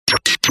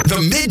The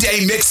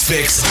Midday Mix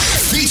Fix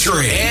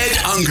featuring Ed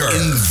Unger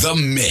in the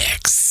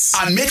mix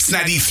on Mix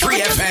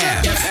 93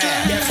 FM.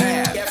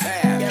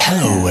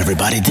 Hello,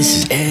 everybody.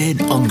 This is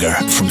Ed Unger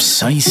from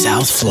sunny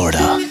South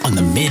Florida on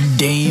the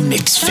Midday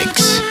Mix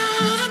Fix.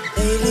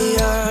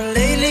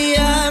 Lately,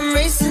 I'm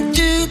racing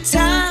through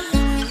time.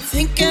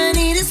 Think I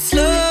need to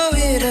slow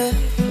it up.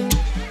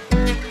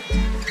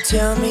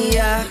 Tell me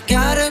I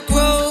gotta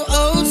grow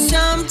old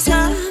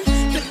sometime,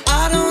 but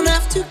I don't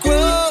have to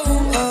grow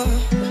up.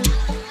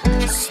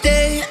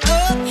 Stay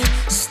up,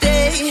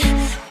 stay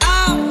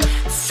out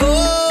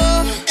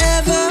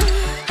forever.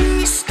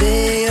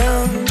 Stay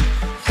young,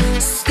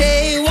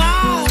 stay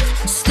wild,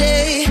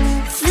 stay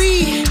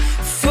free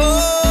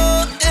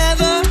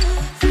forever.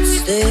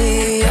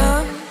 Stay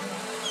young.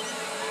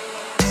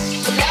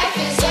 Life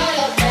is all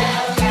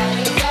about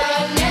having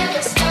fun,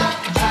 never stop.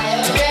 I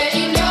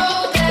already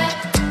know that.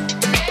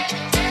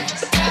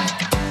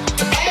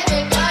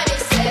 Everybody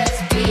says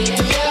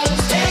being young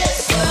is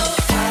so.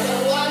 I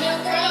don't wanna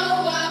grow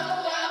up.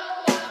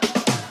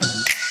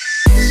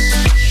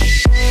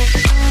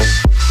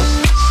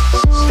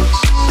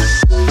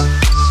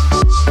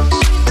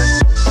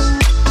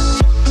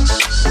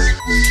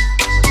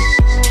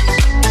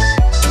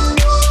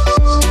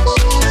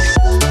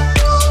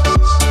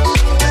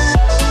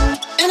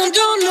 And I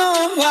don't know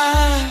why.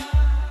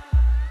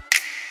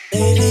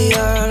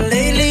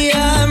 Lately,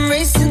 I'm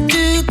racing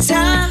through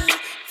time.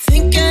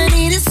 Think I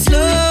need to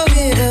slow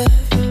it up.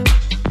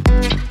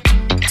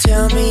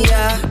 Tell me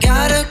I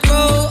gotta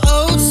grow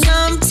old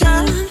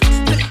sometime,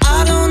 but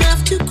I don't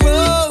have to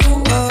grow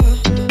up.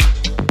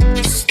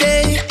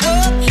 Stay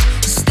up,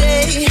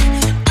 stay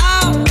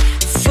out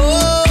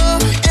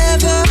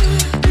forever.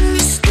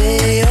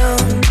 Stay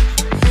young,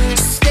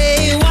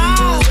 stay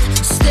wild,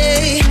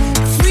 stay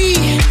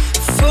free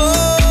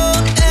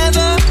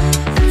forever.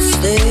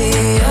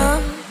 Stay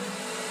young.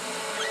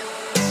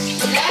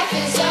 Life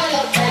is all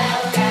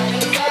about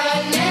having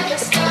fun, never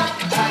stop.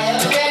 I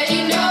already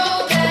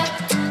know that.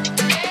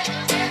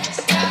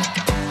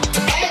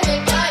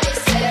 Everybody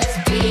says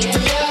being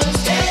young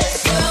is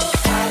so.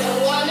 I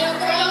don't wanna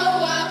grow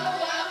up.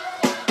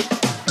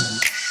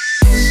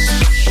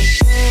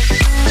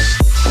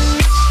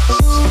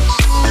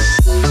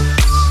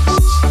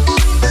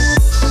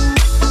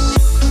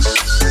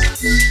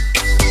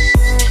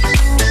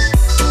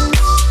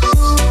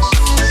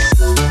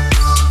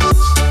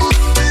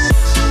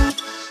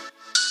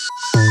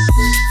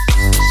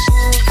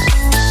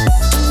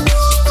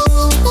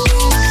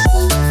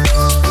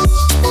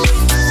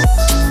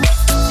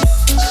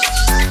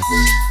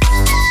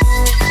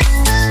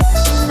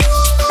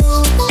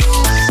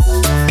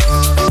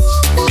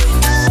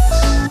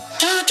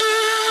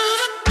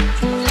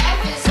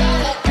 Life is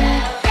all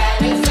about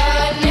having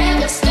fun,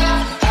 never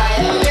stop. I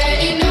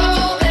already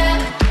know that.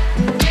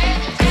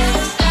 Never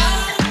stop.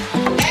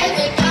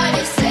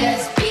 Everybody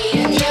says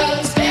being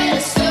young's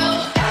better, so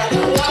I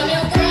don't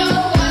wanna grow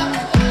up.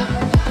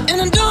 And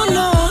I don't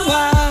know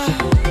why.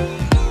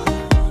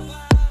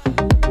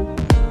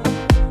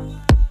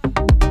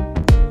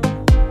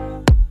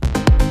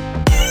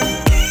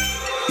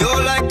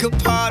 You're like a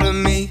part of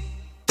me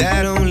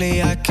that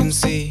only I can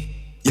see.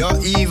 You're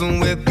even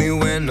with me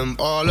when I'm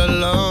all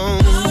alone.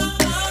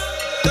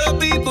 The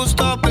people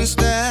stop and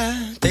stare.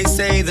 They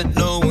say that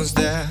no one's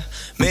there.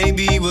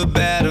 Maybe we're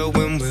better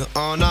when we're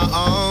on our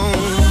own.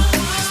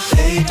 'Cause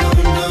they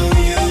don't know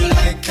you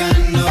like I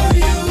know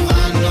you.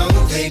 I know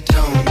they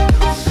don't.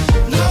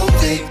 No,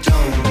 they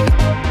don't.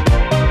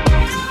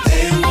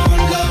 They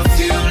won't love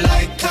you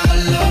like I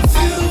love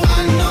you. I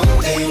know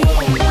they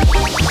won't.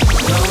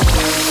 No,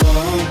 they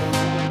won't.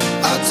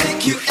 I'll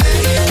take you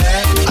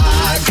anywhere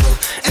I go,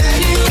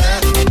 anywhere.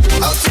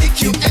 I'll take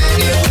you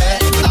anywhere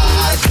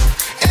I go,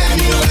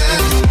 anywhere.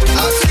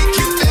 I'll take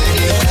you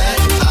anywhere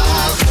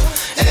I go,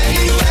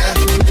 anywhere.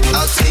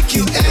 I'll take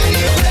you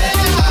anywhere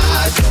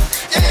I go,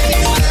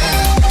 anywhere.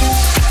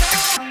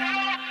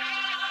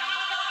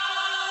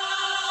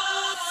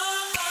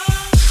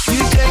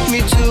 You take me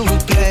to a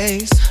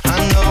place I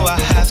know I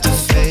have to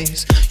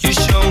face. You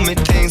show me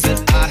things that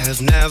I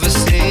have never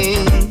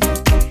seen.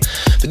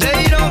 But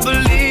they don't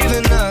believe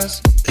in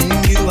us. In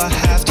you I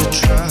have to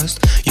trust.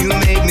 You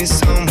made me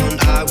someone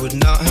I would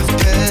not have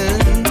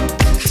been.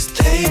 'Cause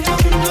they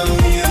don't know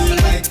you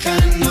like I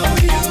know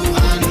you.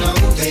 I know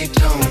they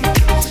don't.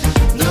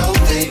 No,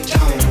 they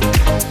don't.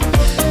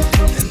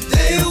 And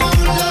they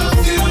won't love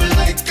you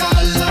like I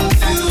love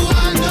you.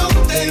 I know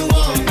they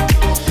won't.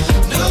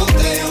 No,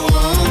 they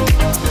won't.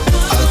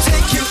 I'll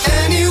take you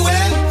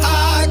anywhere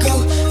I go,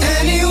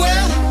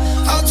 anywhere.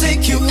 I'll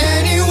take you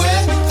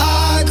anywhere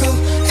I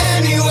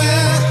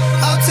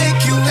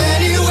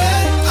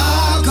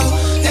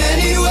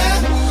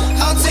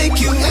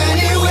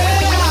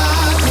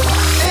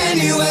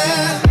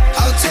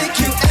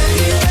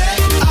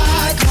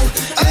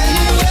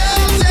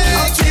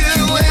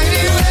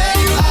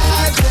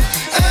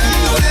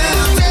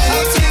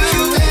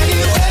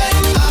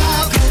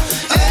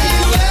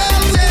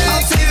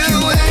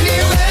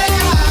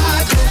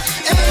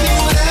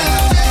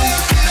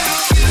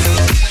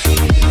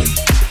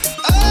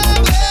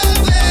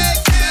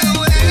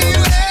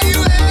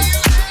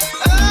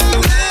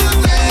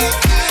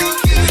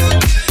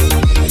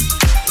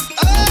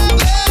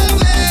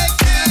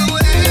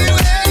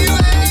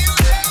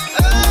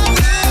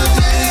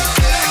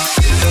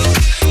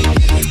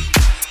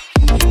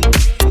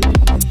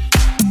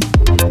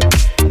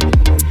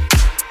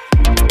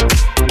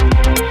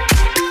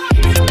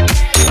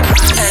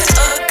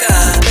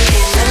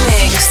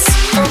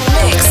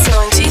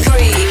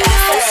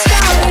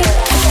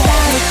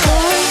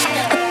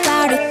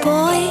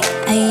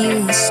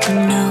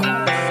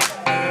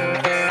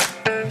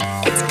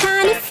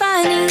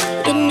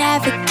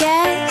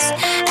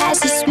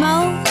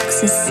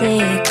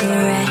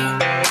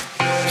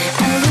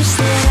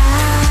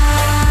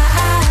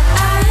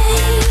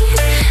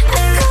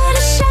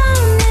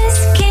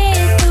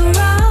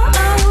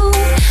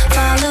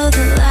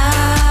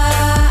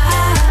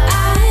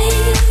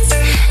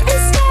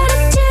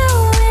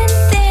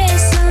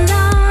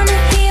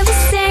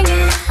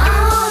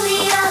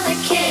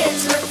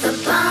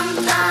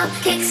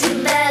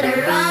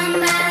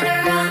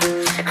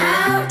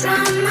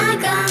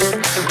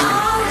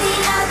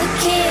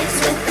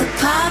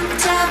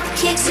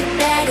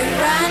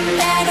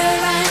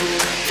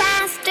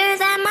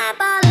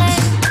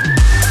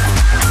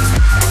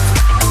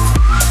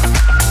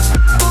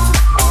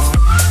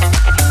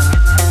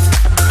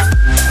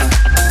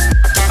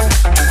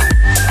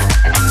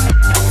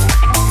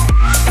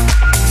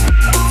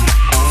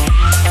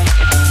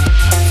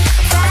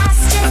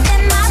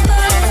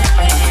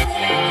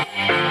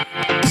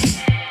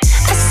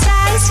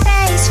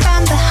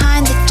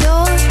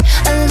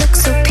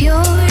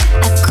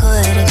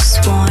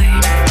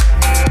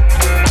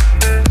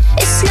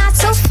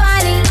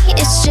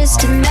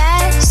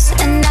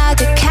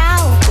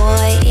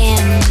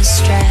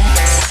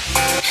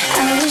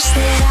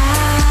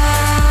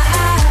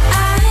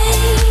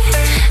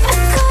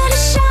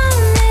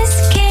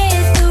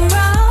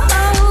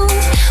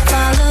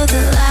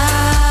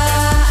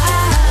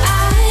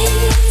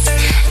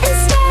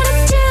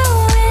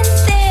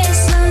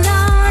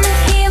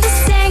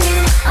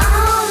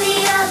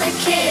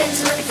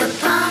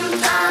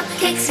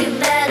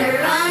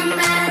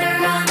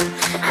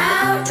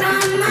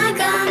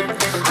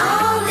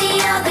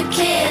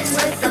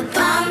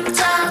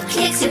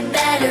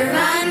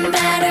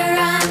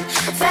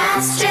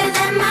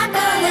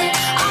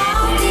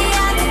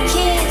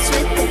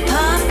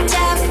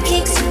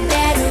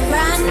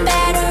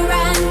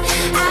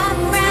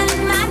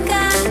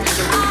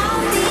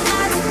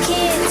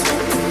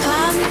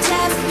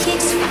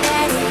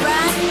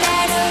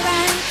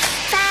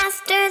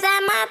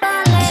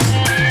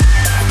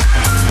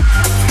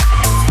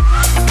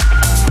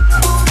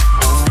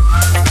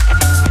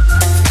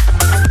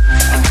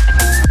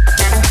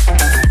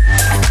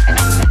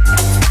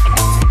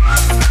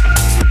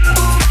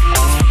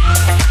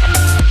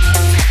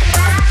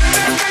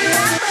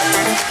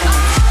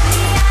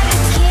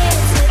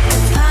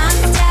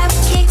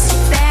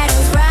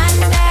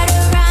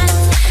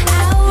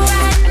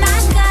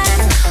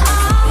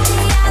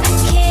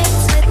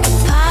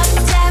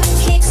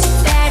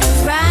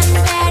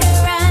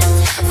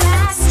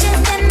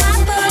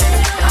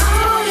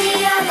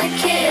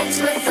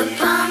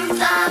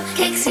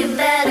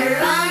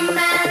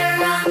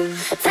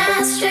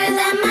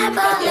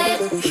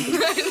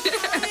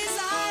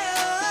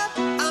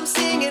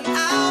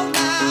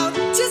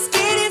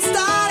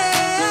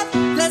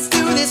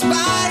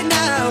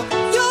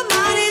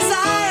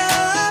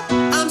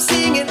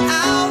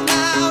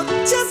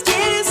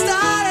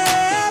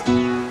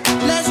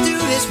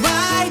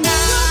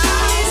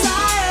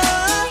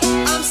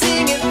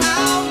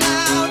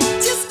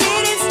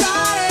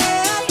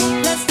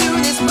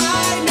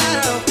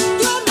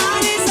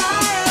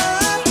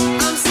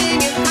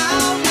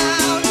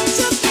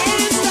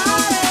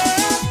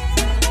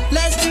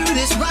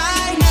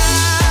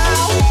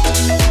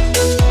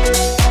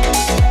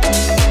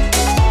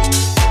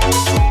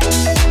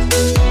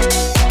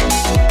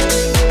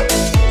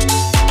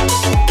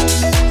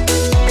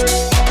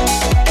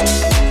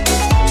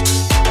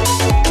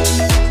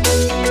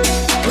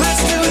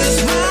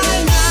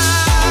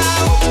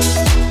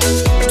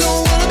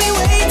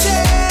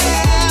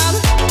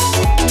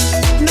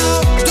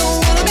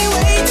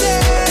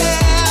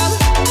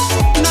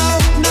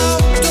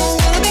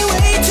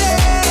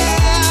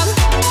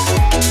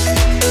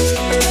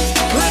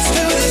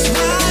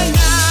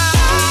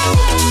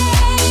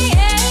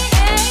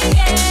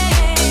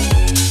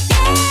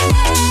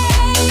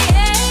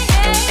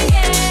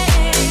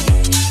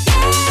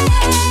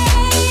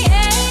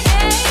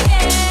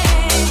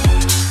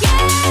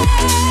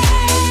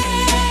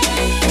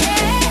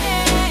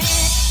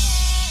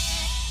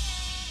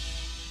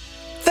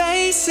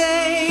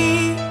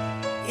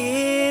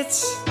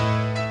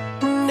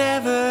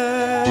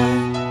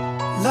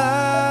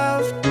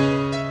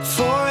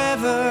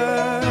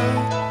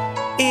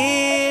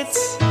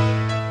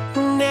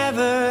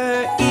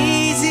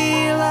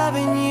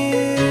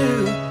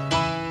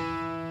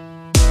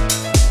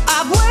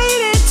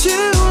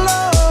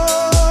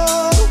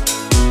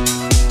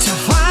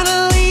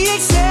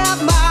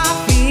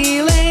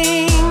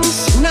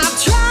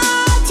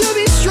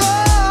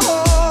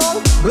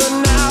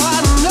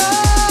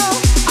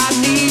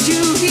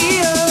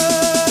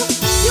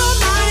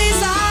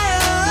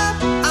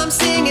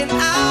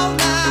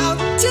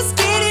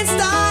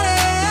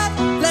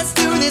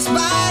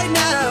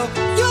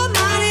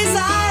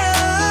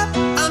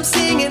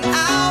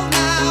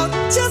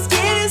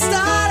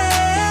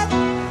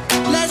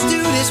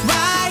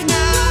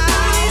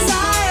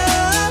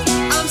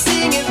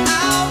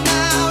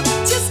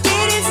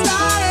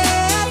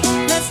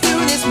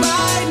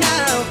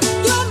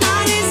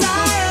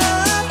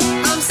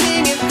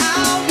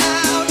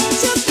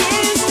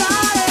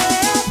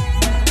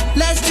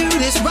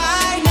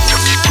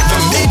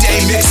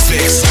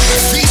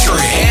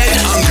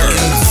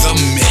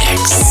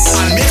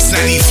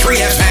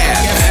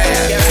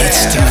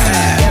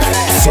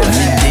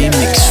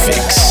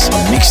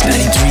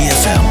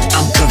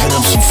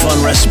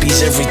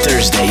recipes every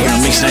Thursday here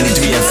on Mix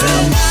 93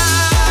 FM,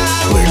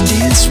 where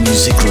dance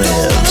music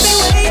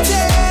lives.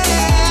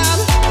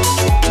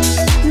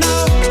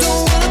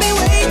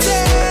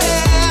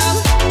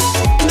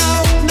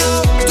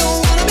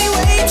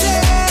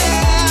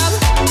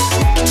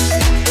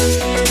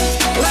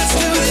 Let's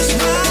do this.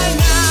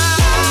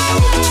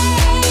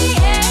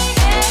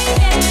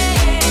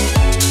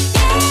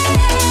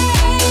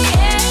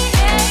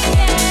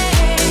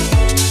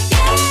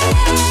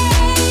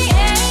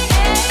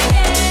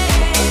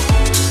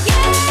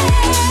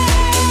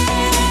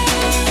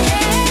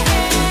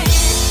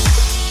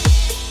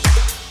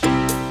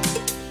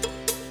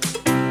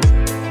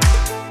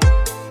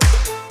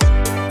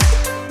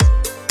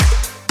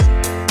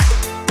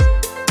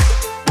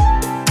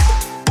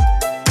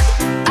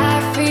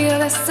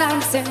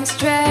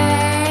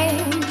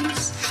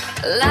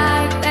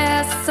 like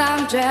there's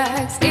some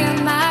drugs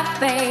in my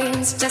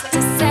veins. Just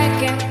a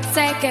second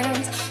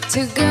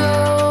to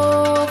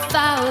go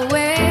far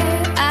away.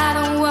 I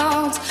don't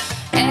want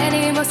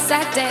any more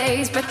sad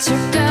days, but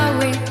you're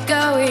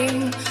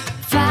going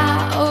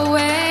far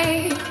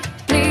away.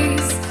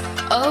 Please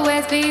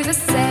always be the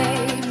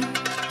same.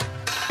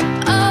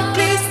 Oh,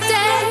 please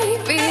stay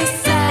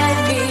beside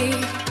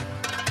me,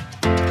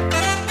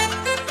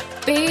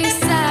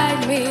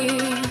 beside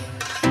me.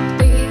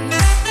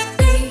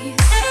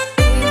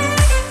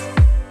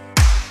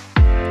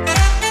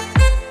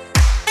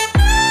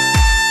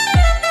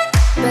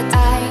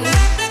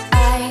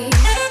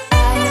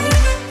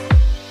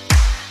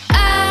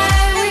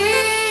 I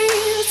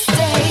will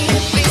stay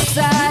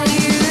beside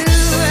you.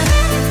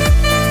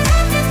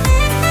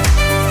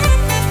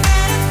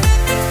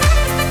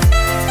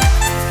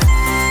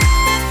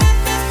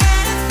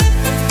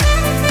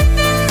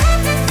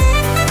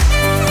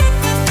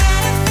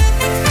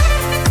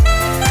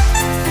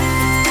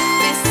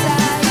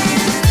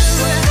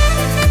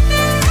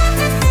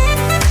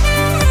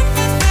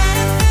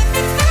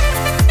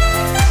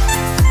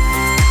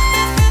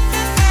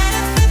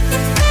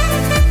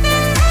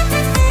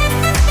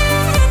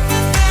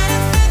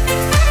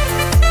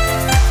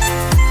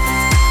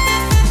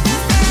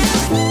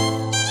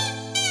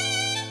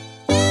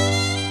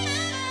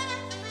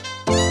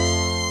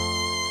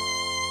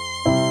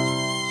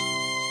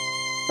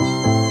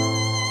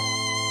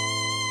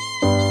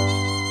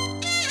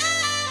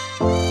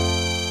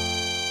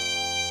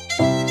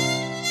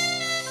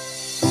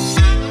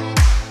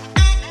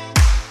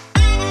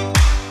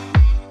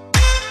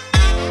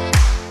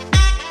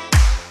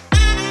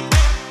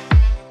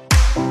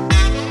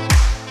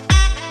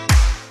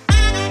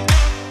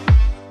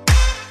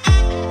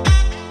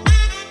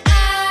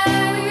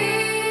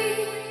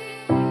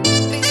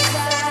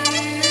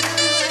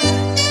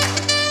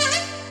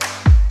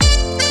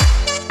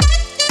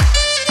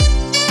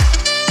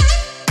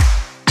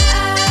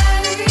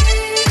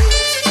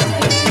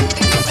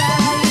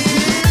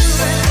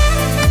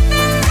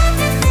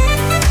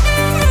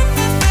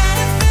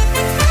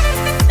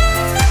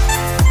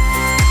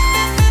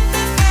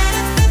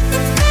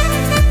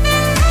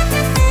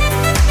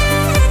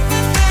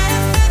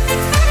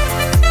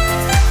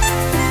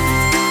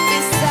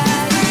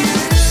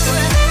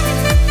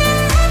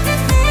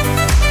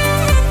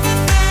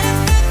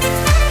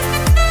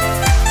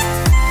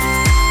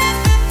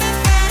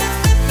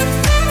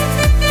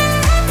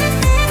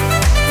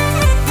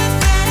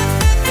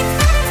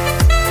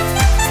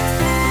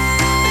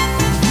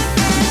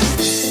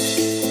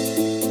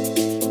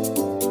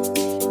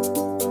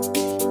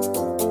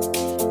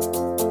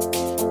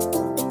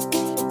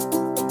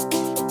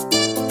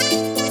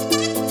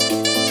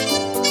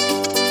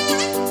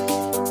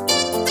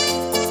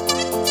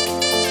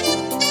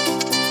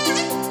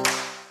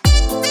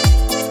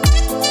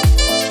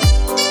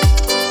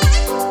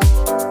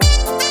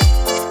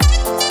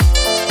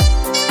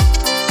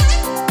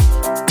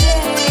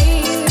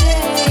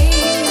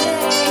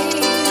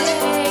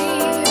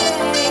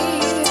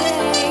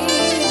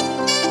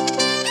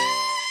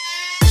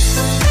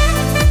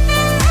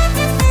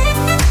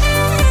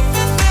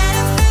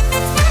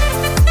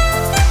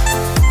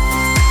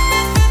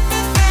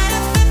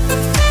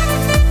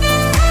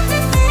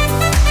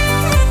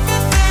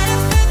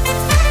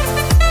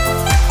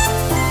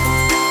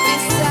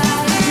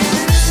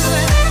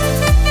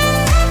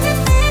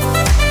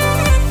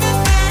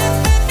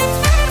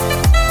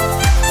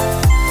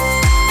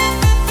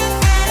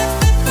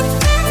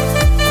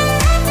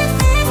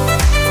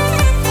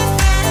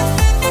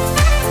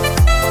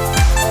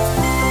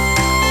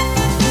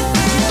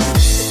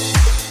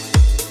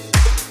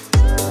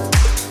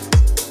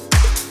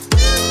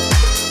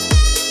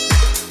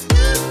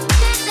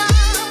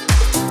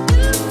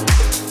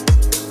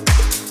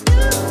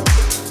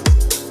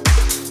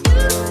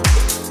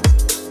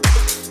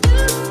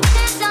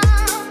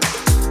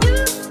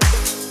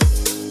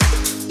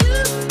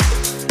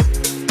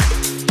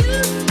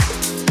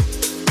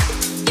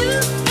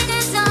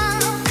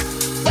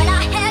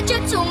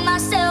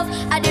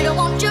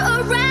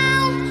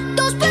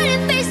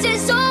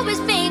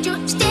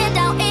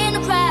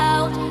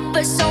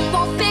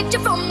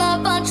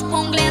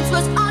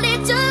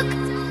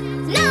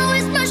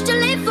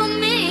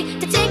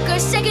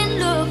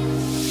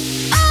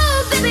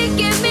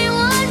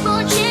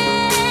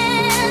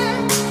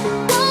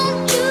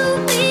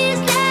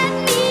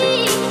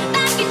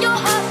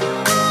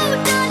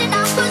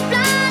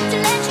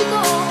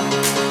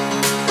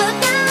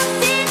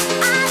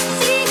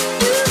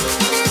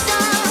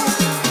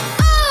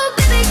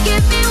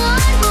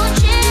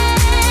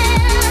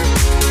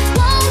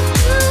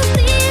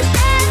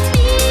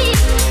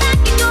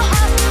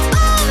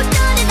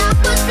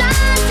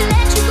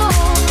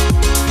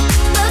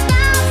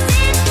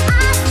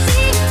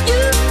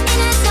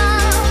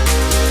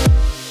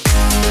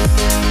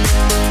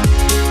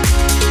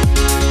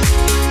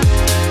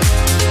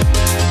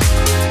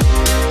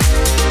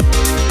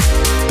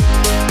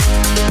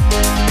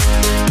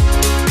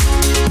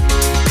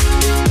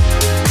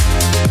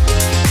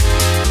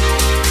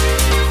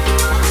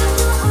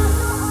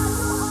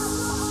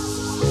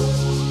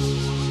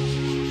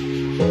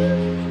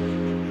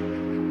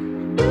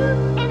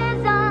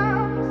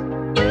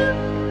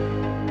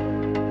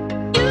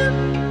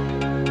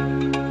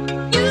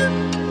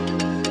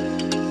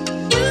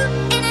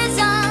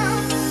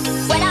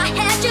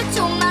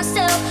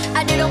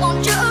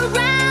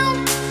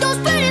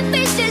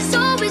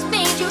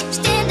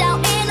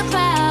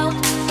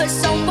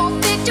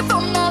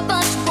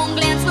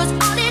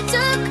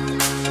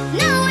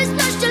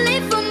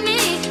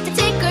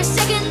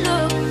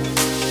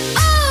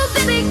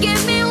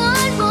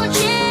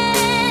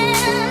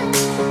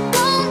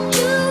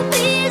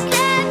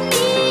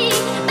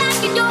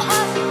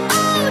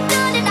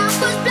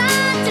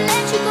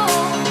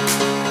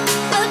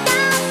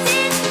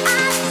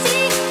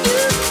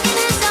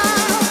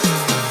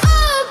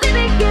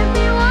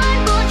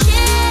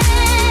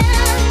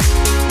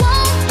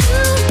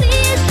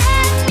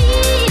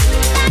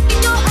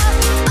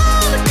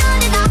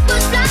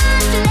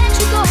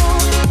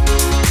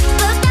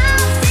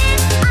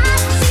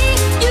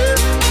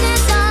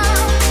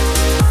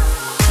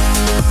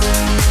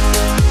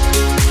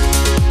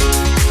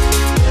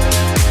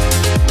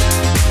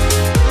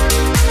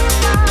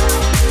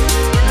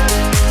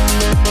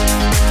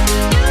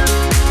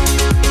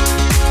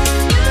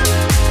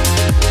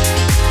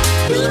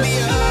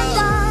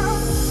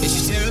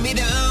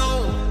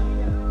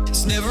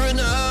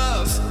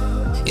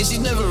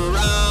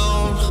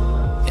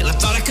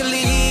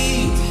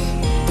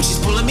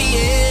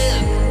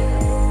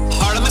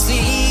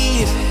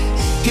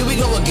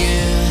 go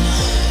again.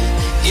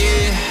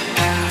 Yeah.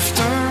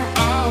 After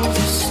all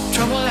this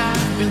trouble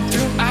I've been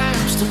through,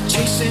 I'm still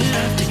chasing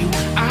after you.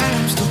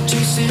 I'm still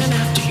chasing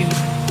after you.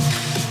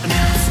 And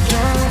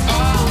after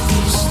all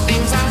these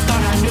things I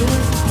thought I knew,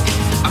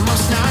 I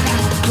must not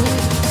have a clue,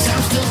 'cause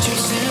I'm still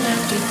chasing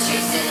after you.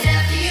 Chasing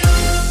after you.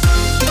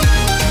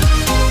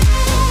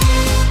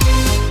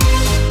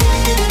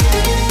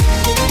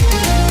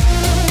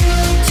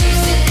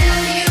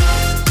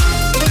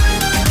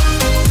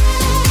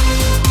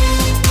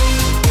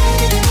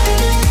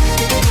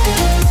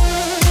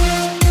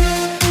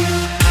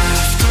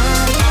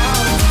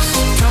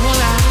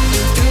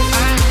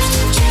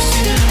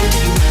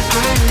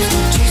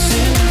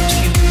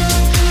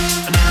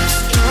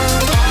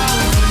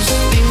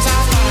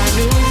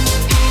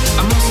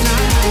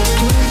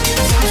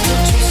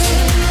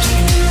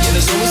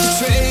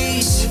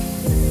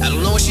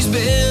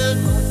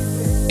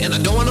 And I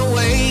don't wanna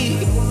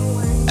wait,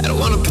 I don't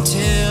wanna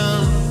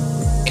pretend,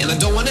 and I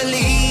don't wanna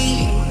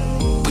leave,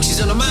 but she's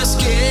under my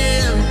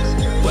skin.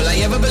 Will I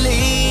ever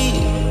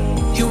believe?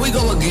 Here we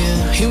go again,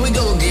 yeah. Here we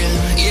go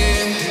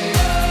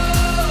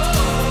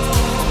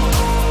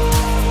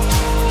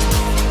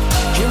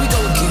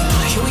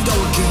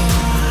again,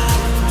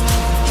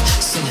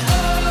 sing it.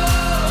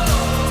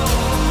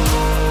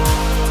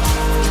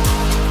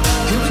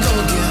 Here we go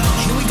again,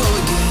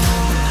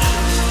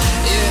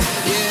 yeah,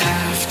 yeah.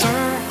 After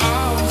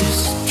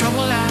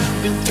trouble I've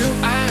been through,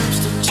 I'm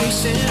still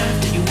chasing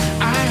after you.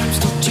 I'm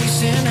still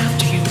chasing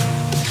after you.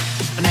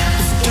 And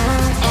after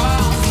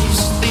all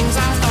these things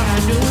I thought I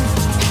knew,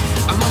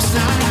 I must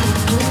not have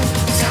a clue,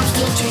 'cause I'm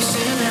still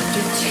chasing after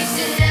you.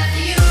 Chasing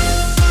after you.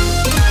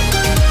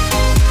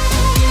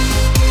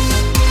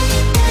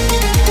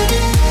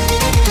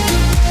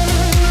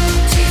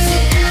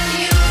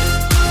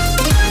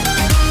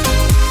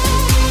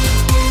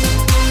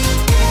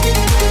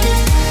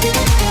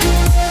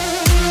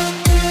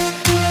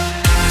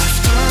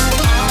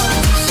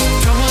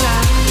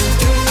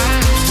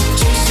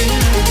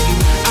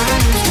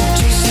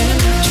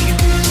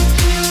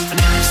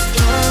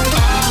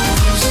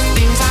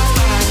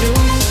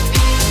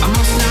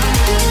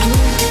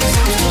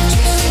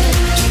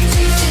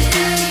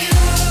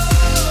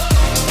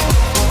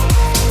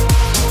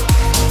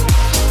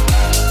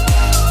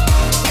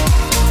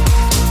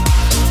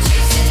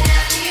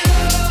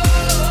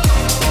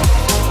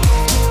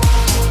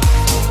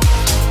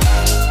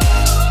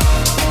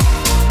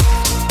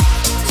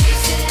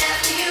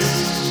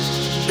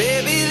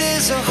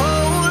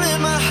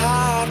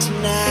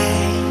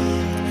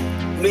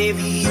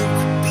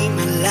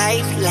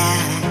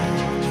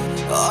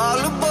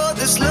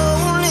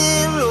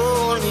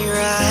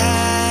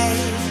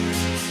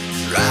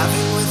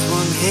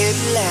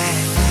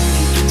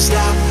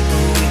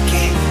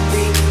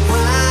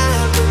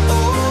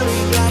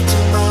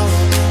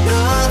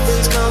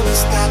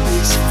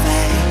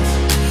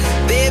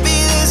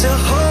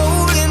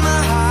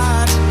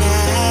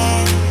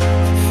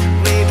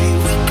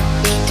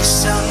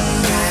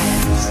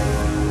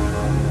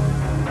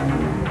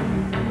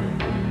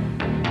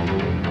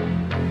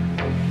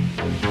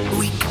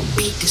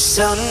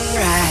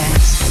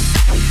 Sunrise.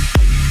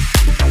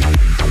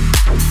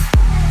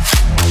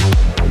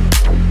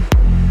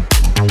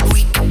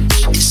 We could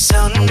be the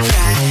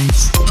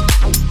sunrise.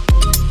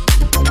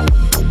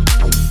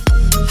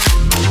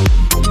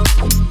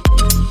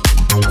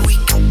 We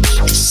could be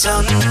the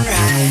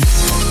sunrise.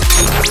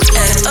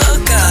 And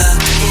Oka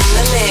in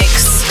the mix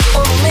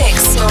on Mix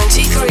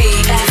 93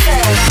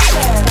 FM.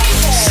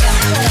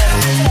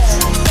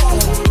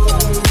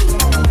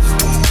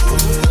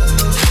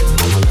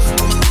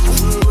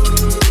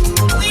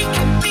 We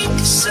could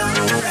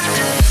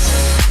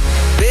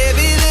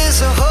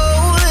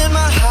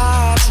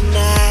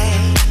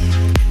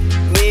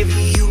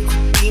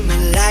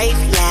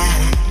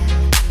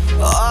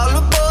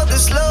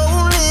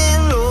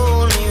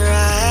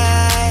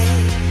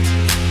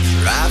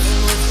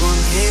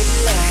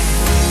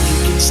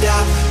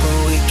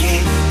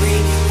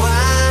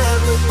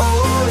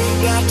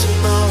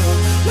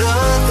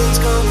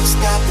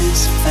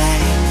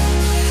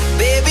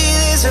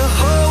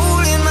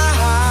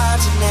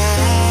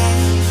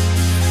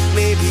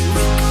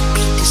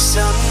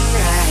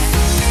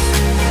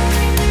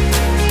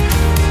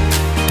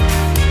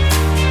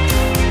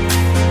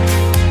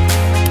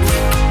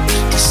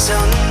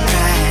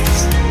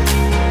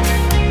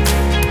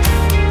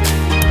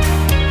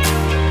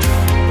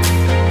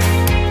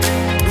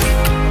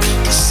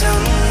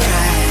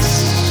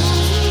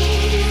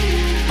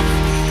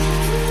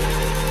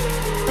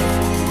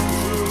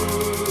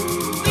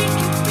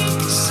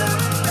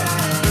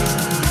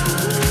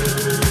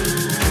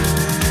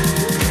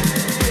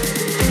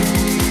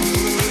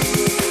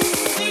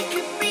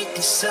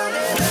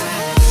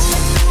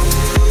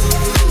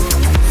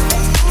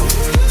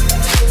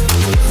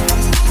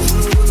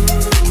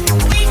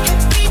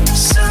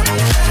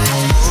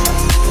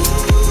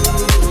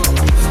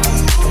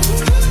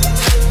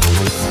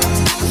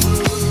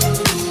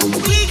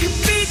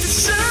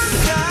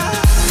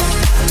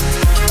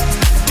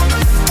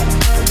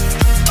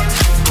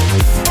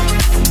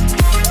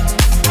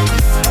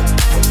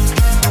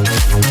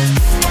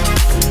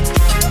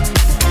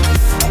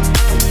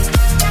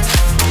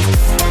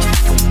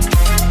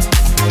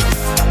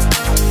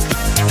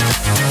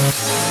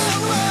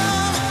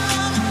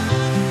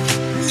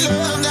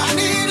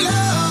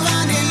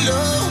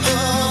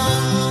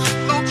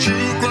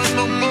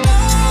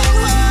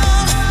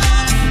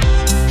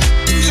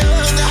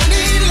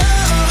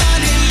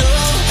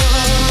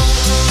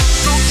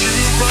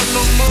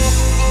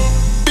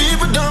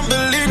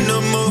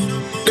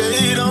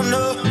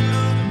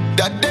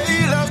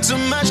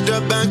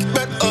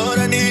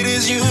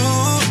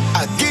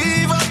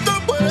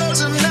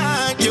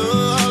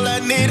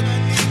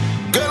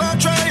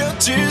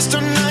tears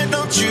tonight.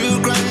 Don't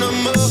you cry no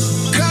more.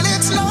 Girl,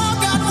 it's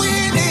love that we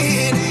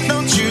need.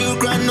 Don't you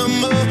cry no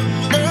more.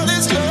 Girl,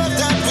 it's love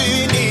that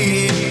we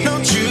need.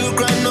 Don't you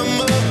cry no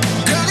more.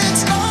 Girl,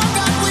 it's love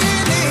that we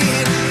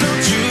need.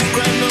 Don't you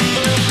cry no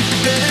more.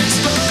 Girl, it's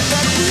love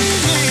that we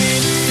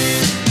need.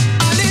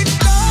 I need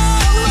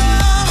love.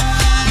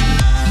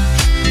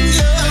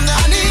 Love,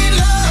 I need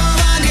love.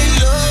 I need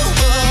love.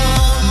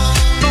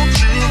 Don't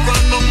you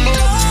cry no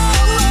more.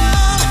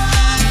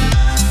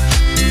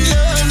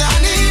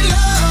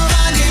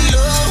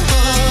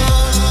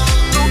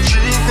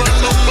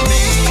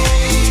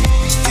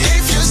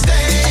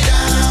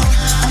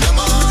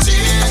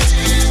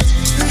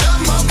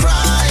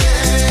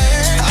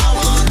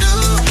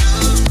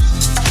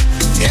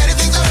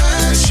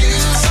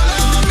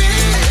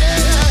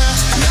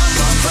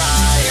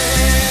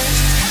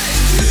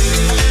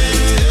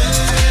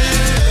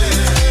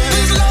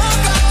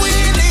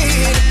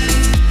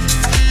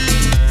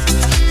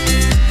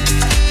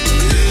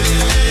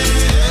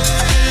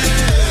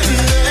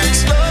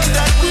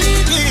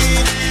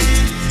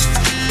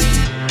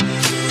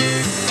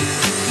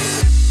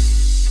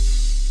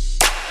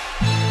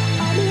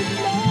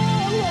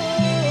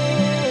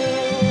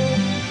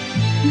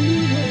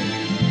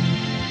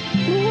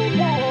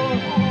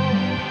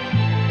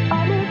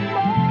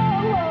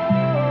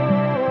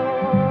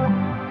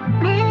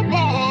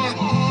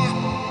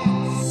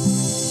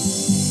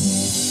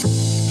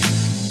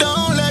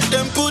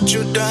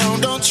 You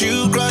down, don't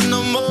you cry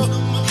no more.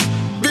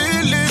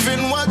 Believe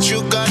in what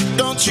you got,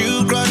 don't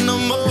you cry no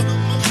more.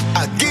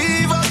 I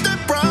give up the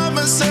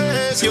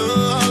promises, you're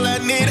all I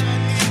need.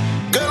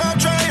 Girl, I'll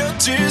dry your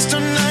tears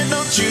tonight,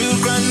 don't you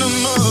cry no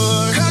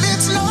more. Girl,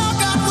 it's love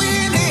that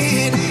we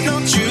need,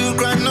 don't you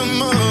cry no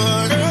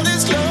more. Girl,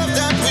 it's love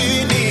that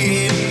we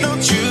need,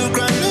 don't you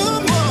cry no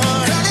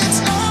more. Girl, it's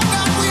love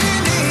that we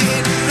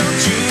need,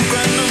 don't you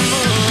cry no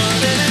more.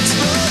 Girl, it's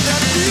love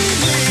that we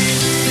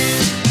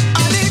need.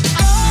 I need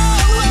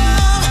love,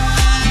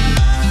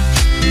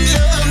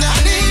 I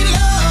need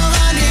love,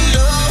 I need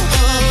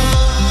love.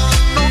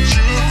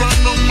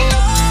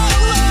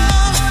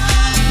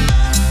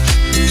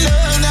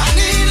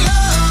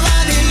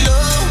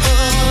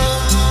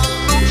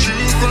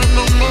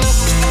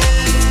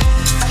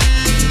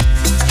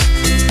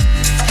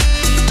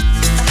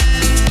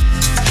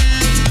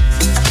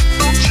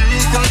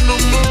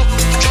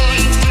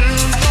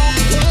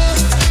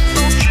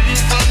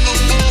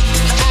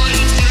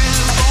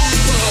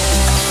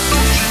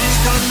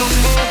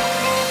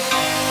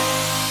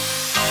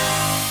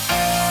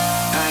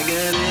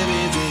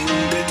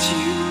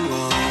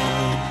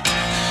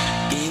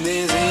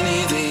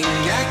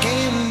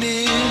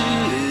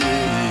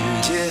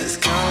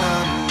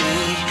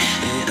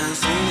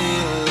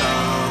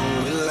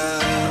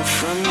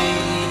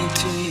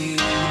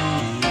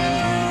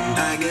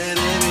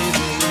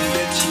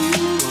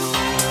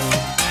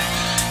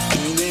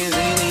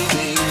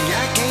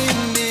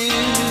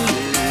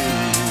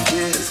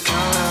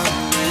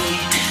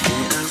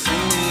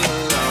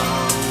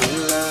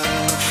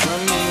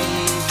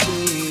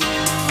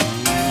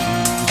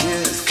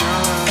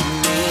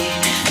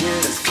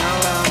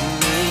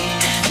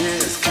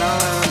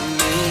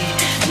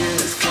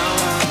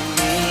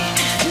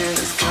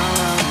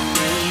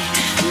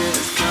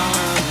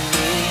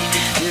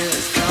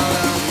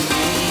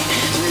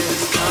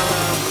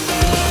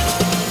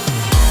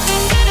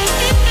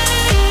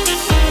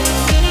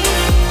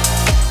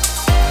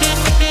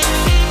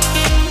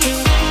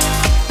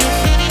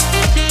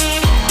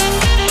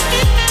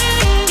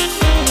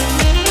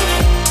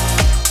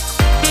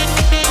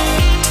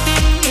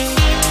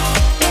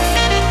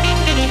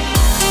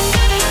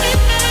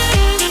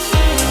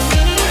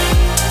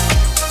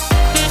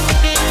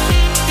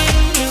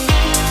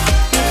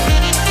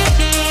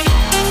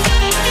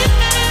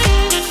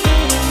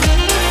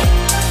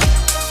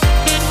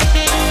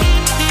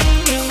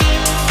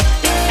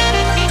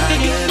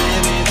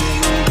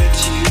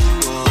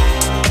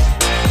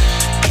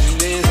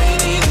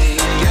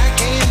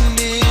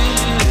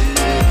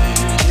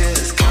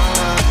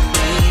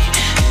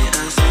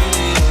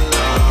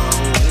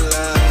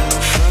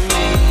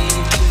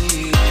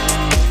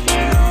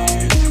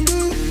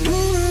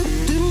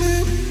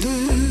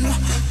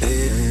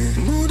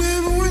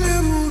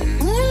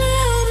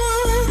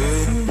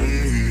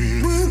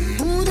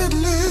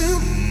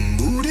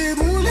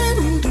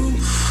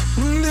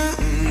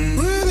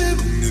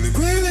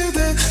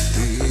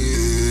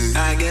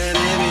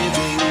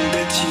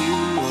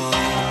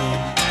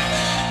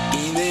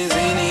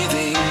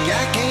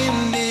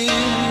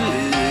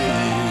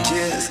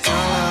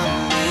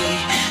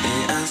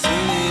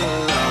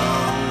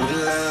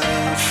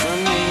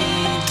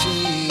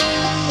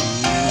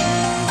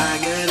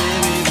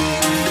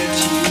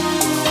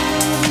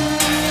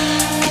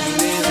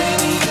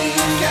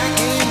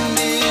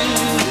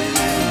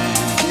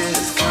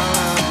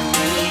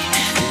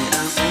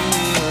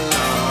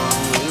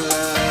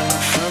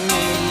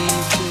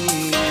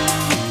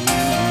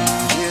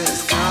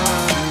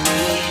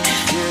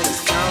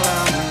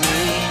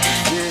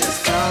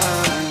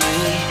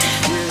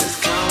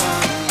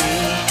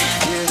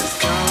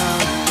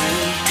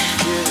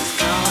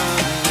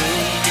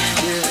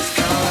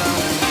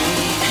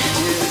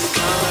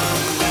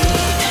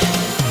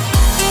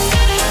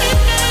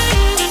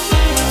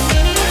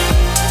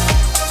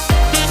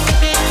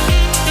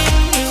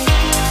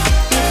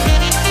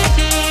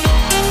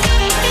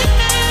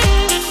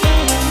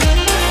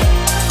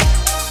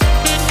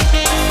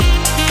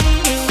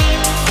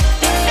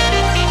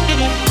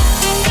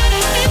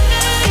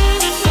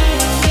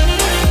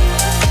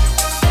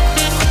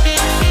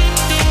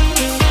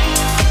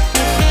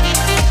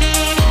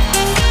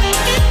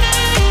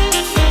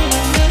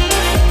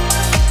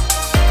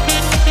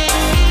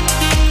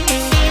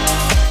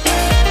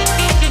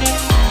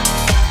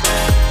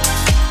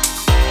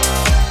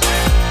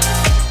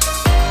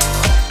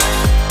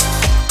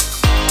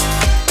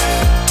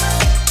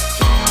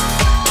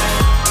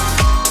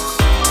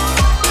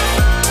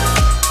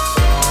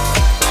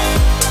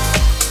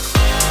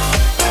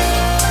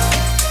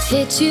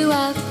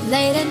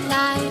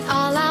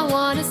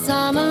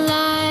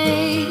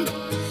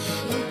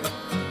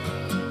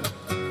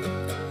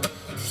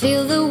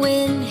 Feel the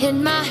wind hit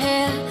my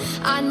hair.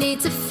 I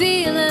need to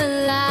feel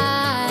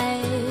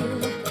alive.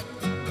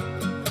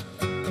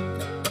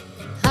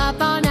 Up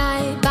all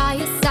night by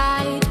your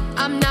side.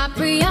 I'm not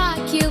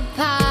preoccupied.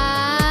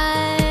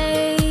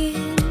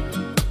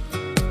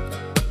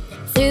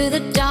 Through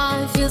the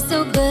dawn, feels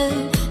so good.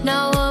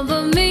 No one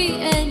but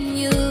me and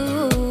you.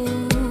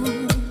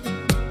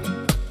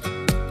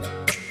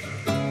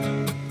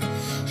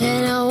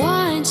 And I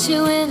want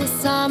you in the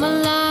summer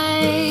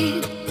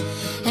light.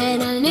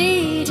 And I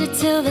need you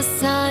till the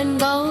sun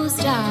goes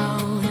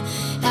down.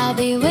 I'll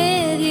be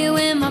with you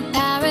in my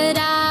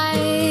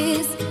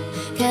paradise.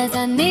 'Cause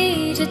I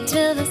need you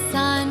till the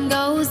sun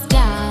goes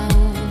down.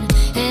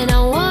 And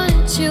I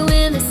want you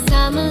in the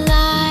summer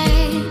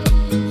light.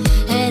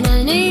 And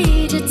I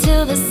need you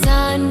till the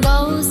sun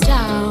goes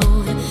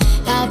down.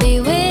 I'll be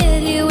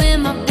with you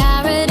in my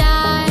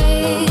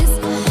paradise.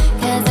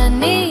 'Cause I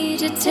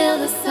need you till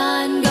the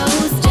sun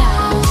goes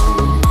down.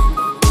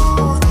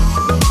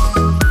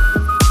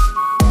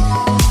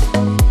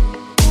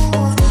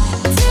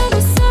 Till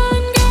the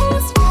sun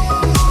goes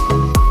down.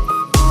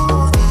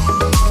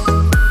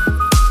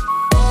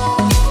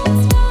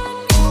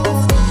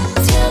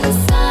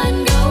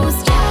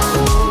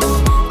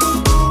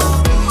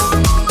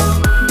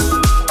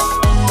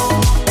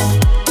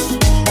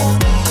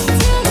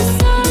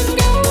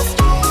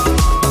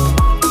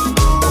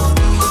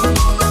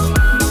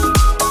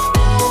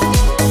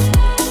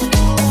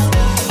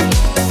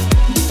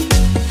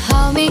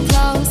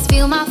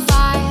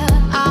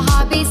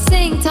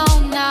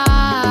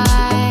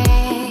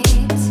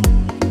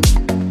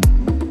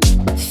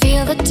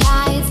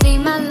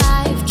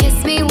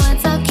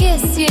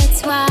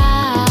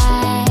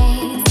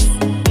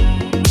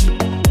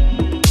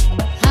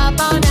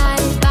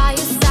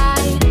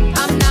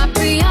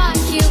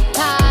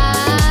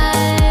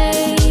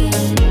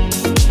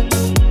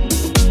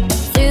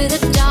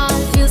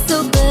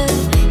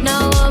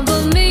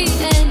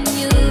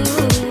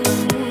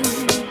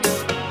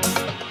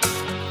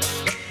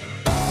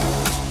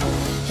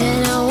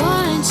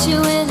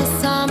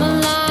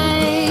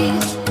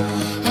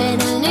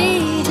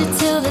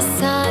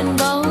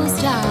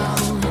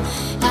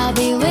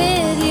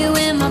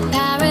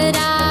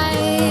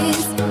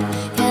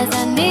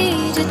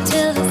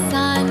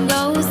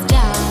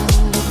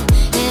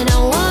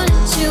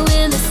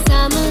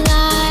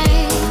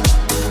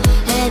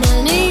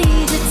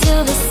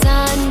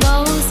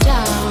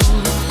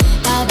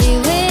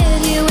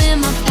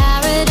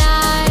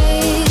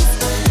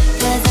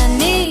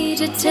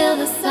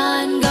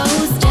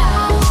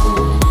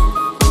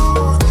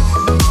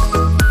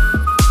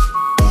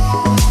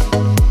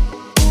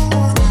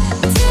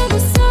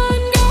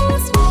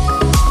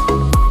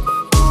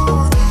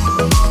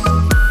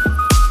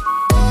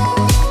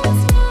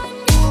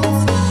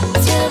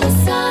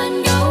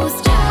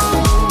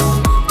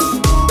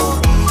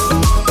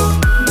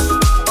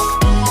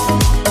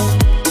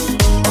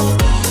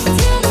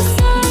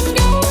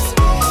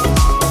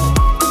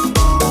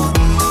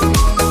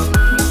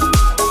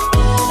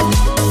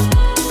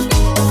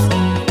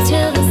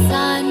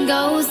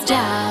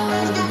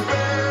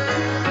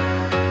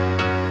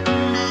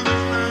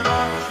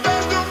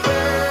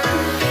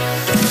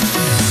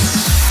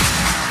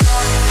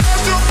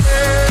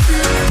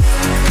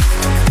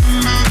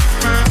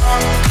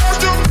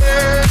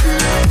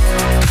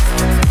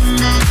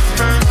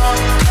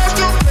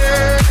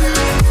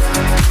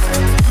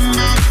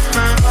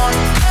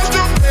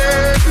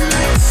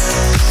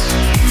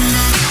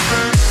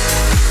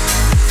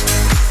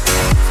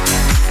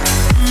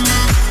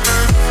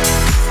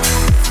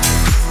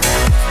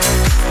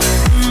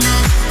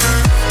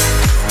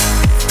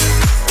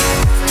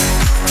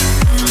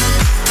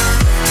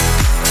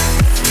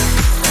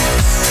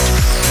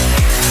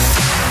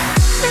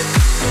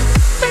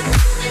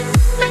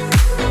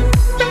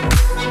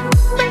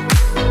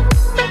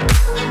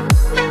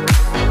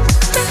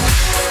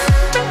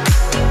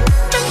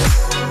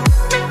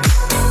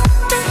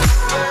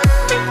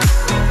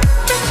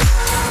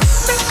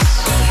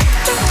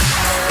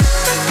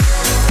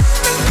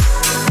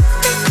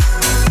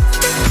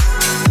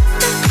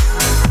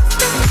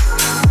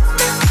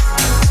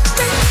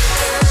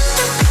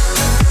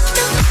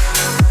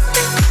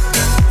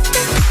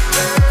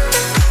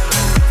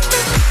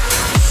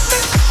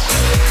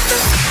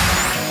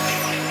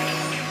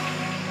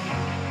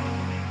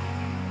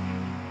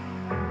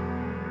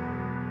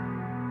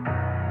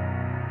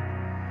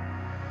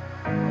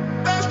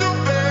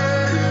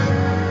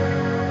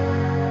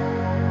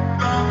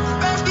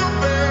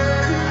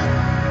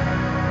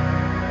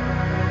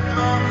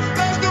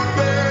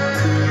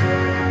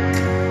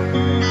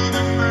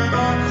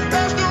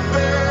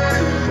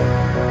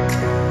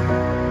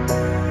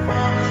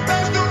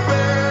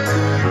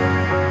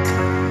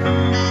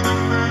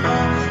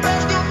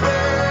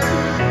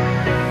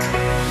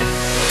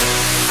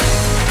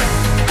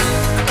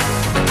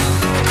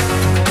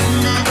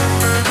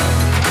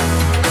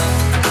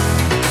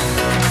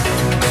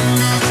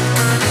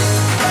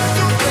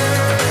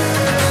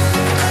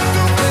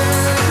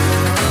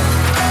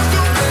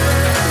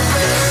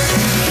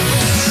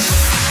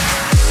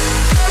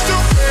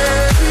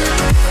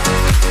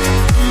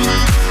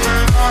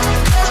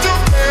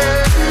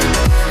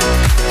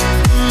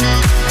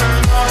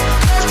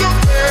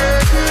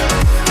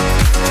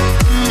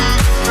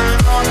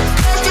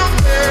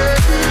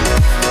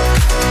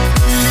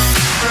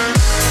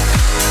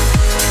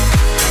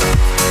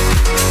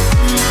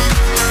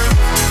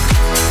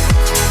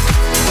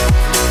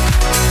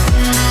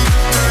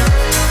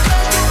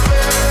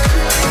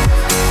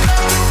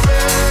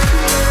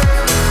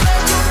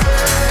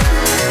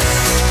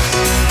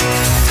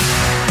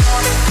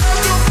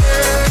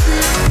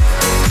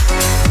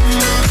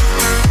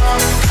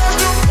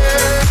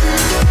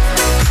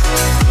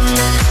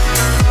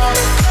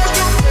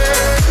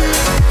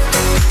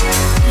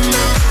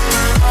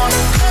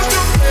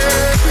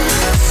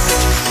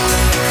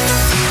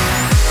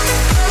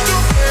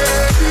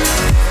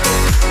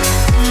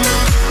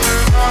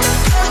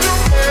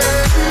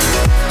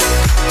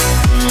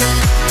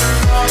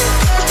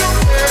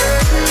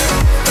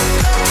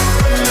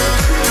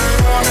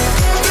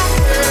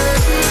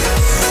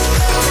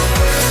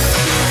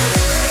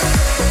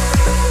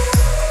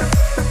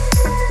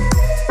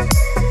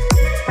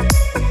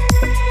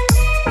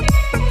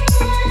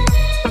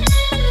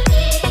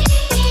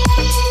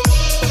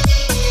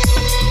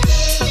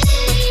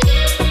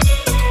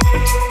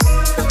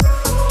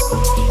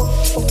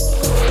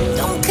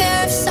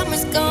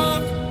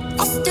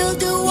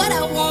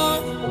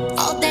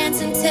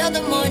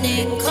 till the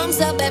morning comes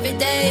up every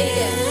day.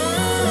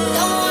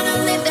 Don't wanna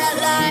live that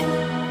life,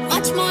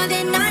 much more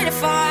than 9 to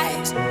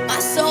 5. My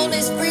soul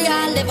is free,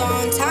 I live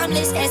on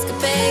timeless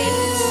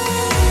escapades.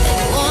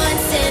 And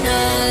once in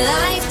a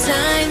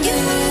lifetime you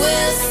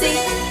will see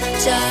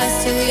just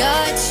who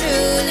you're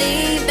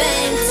truly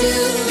meant to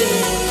be.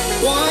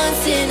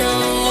 Once in a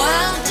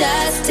while,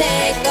 just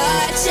take a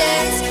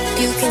chance.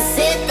 You can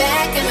sit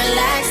back and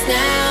relax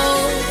now.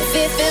 If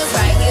it feels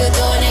right, you're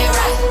doing it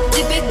right.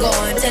 Keep it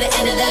going to the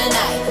end of the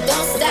night.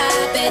 Don't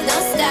stop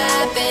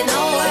it,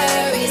 no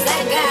worries,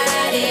 I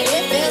got it.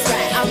 It feels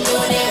right, I'm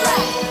doing it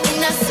right. In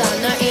the sun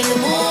or in the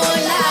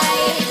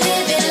moonlight,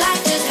 living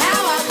life just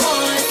how I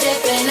want,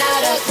 sipping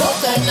out of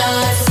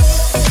coconuts.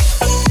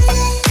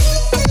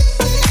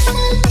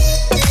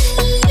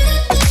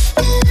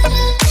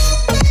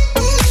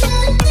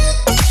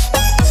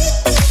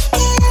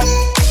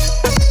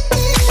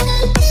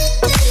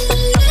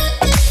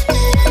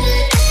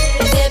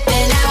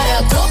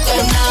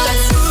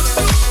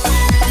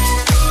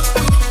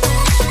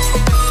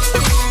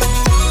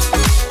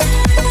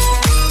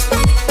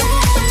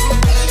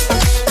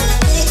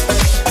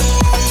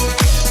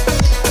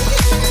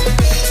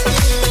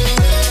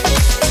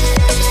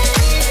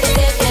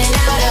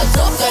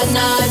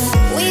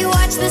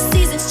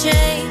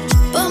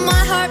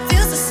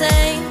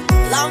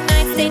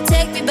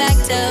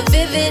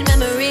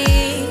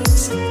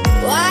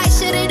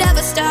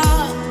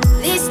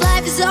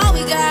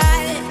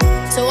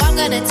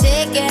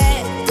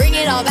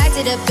 Back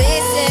to the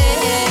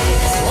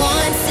basics.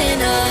 Once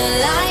in a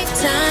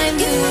lifetime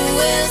you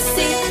will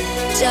see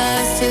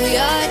just who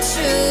you're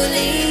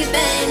truly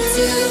meant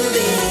to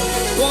be.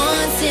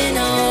 Once in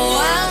a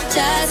while,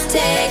 just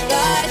take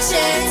a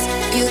chance.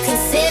 You can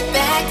sit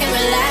back and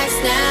relax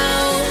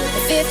now.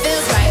 If it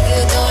feels right,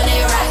 you're doing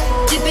it right.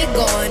 Keep it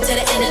going to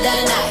the end of the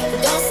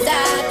night. Don't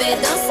stop it,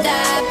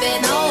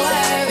 no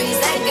worries,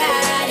 I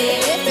got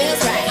it. It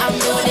feels right, I'm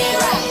doing it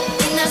right.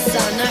 In the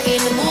sun or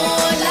in the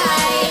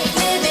moonlight,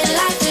 living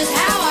life just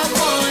how I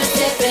want,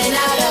 sipping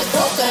out of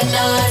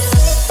coconuts.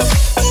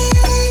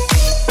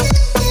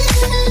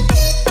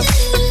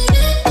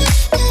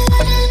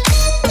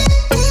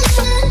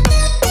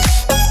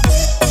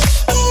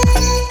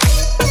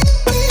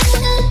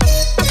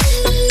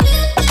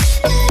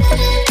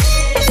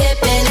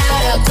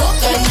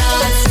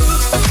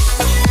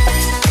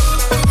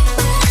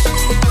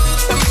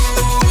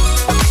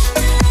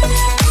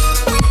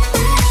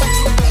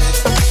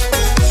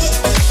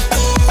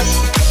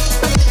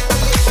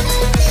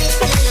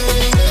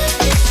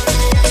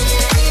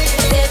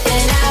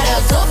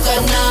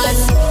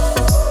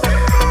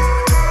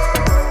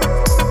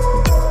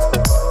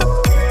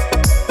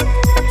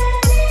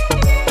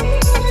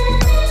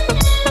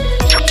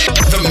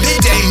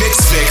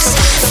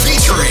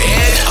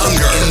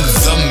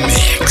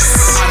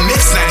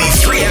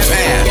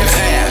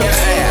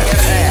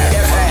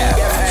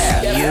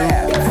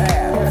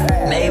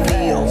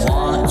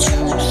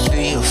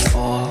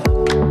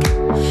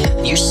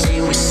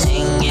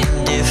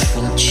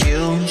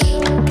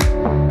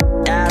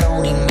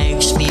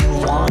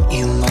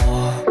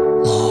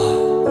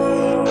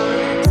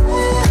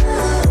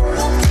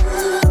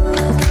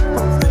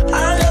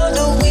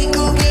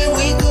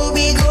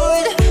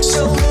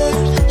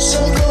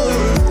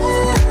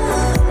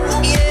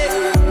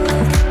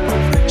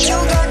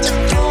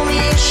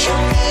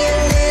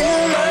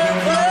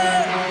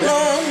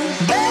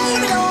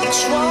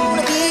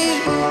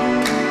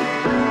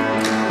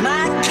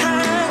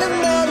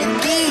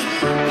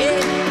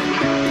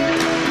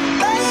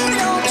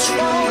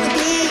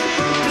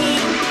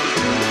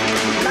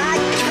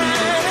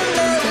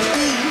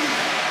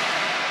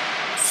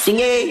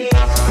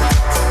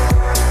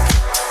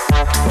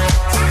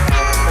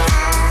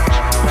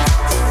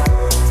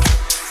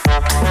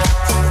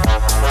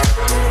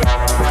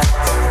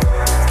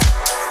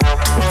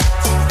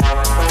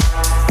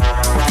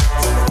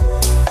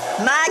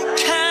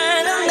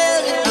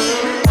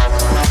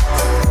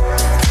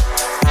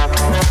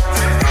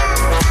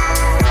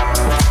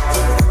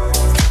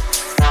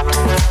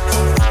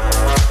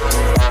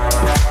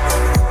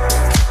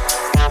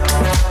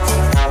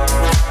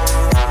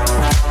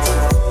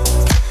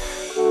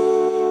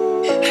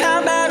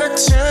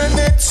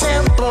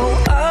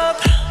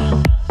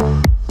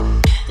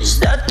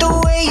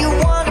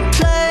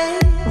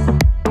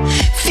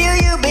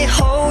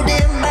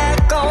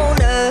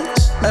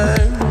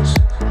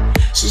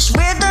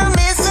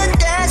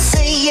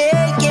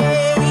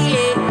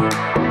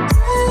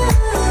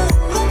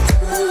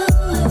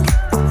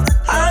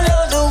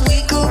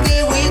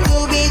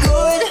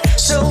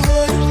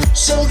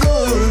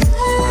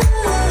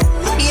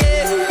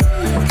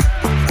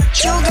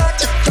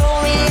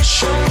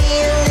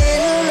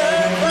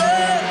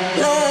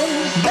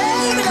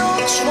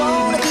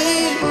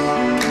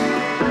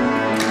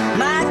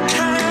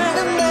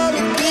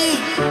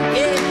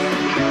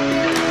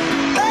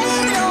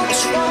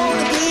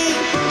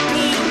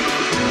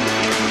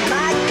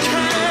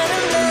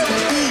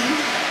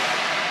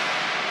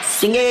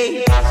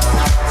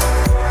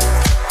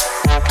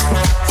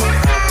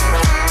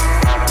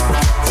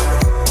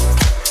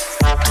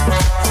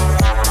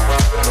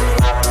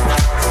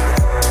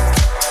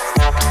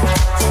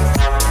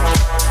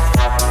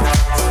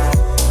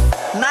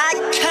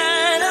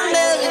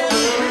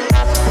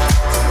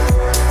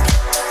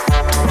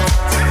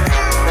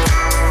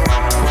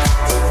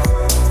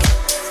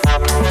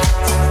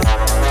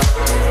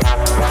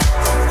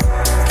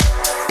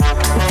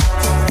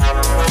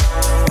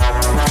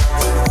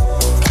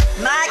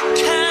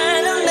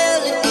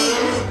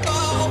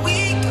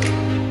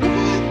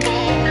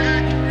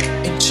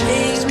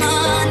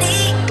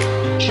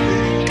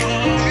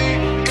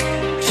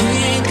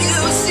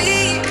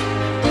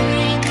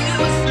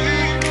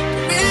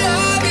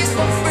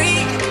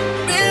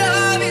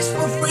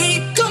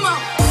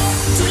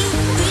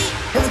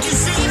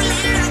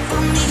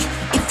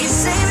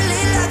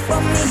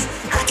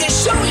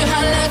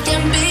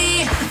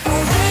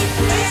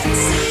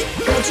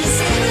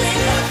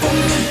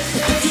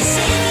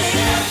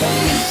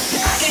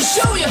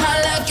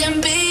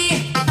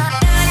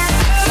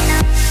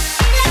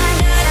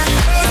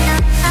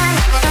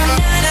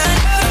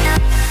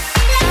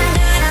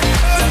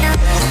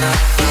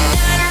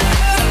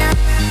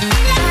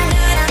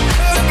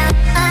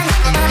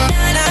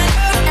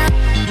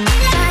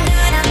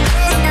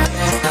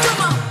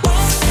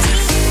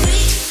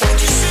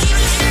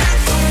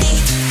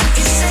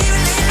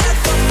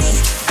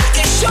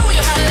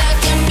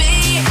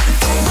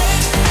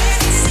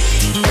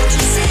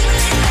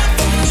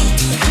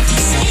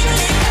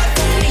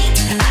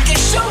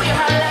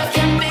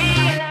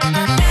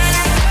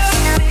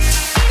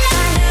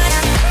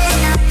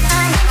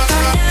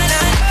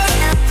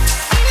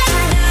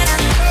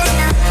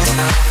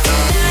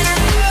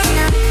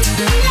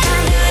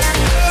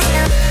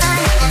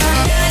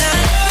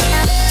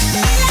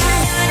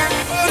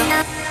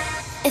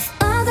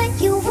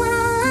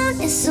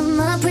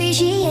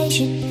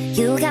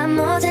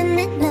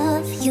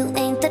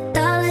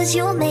 choices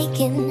you're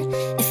making.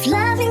 If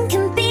loving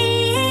can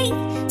be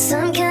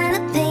some kind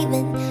of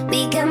payment,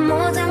 we got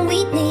more than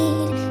we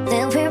need,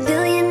 then we're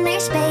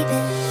billionaires, baby.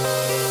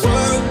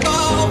 Work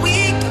all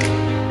week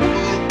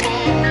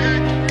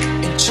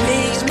and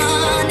chase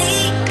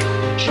money.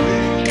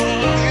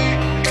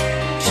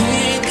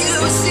 Can't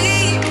you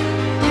see?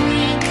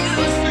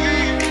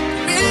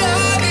 Real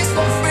love is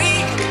for free.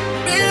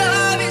 Real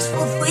love is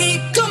for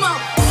free. Come on.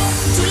 1,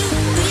 2,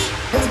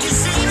 3. Would you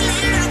save a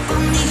little love for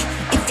me?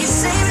 If you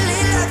save a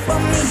little love for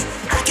me,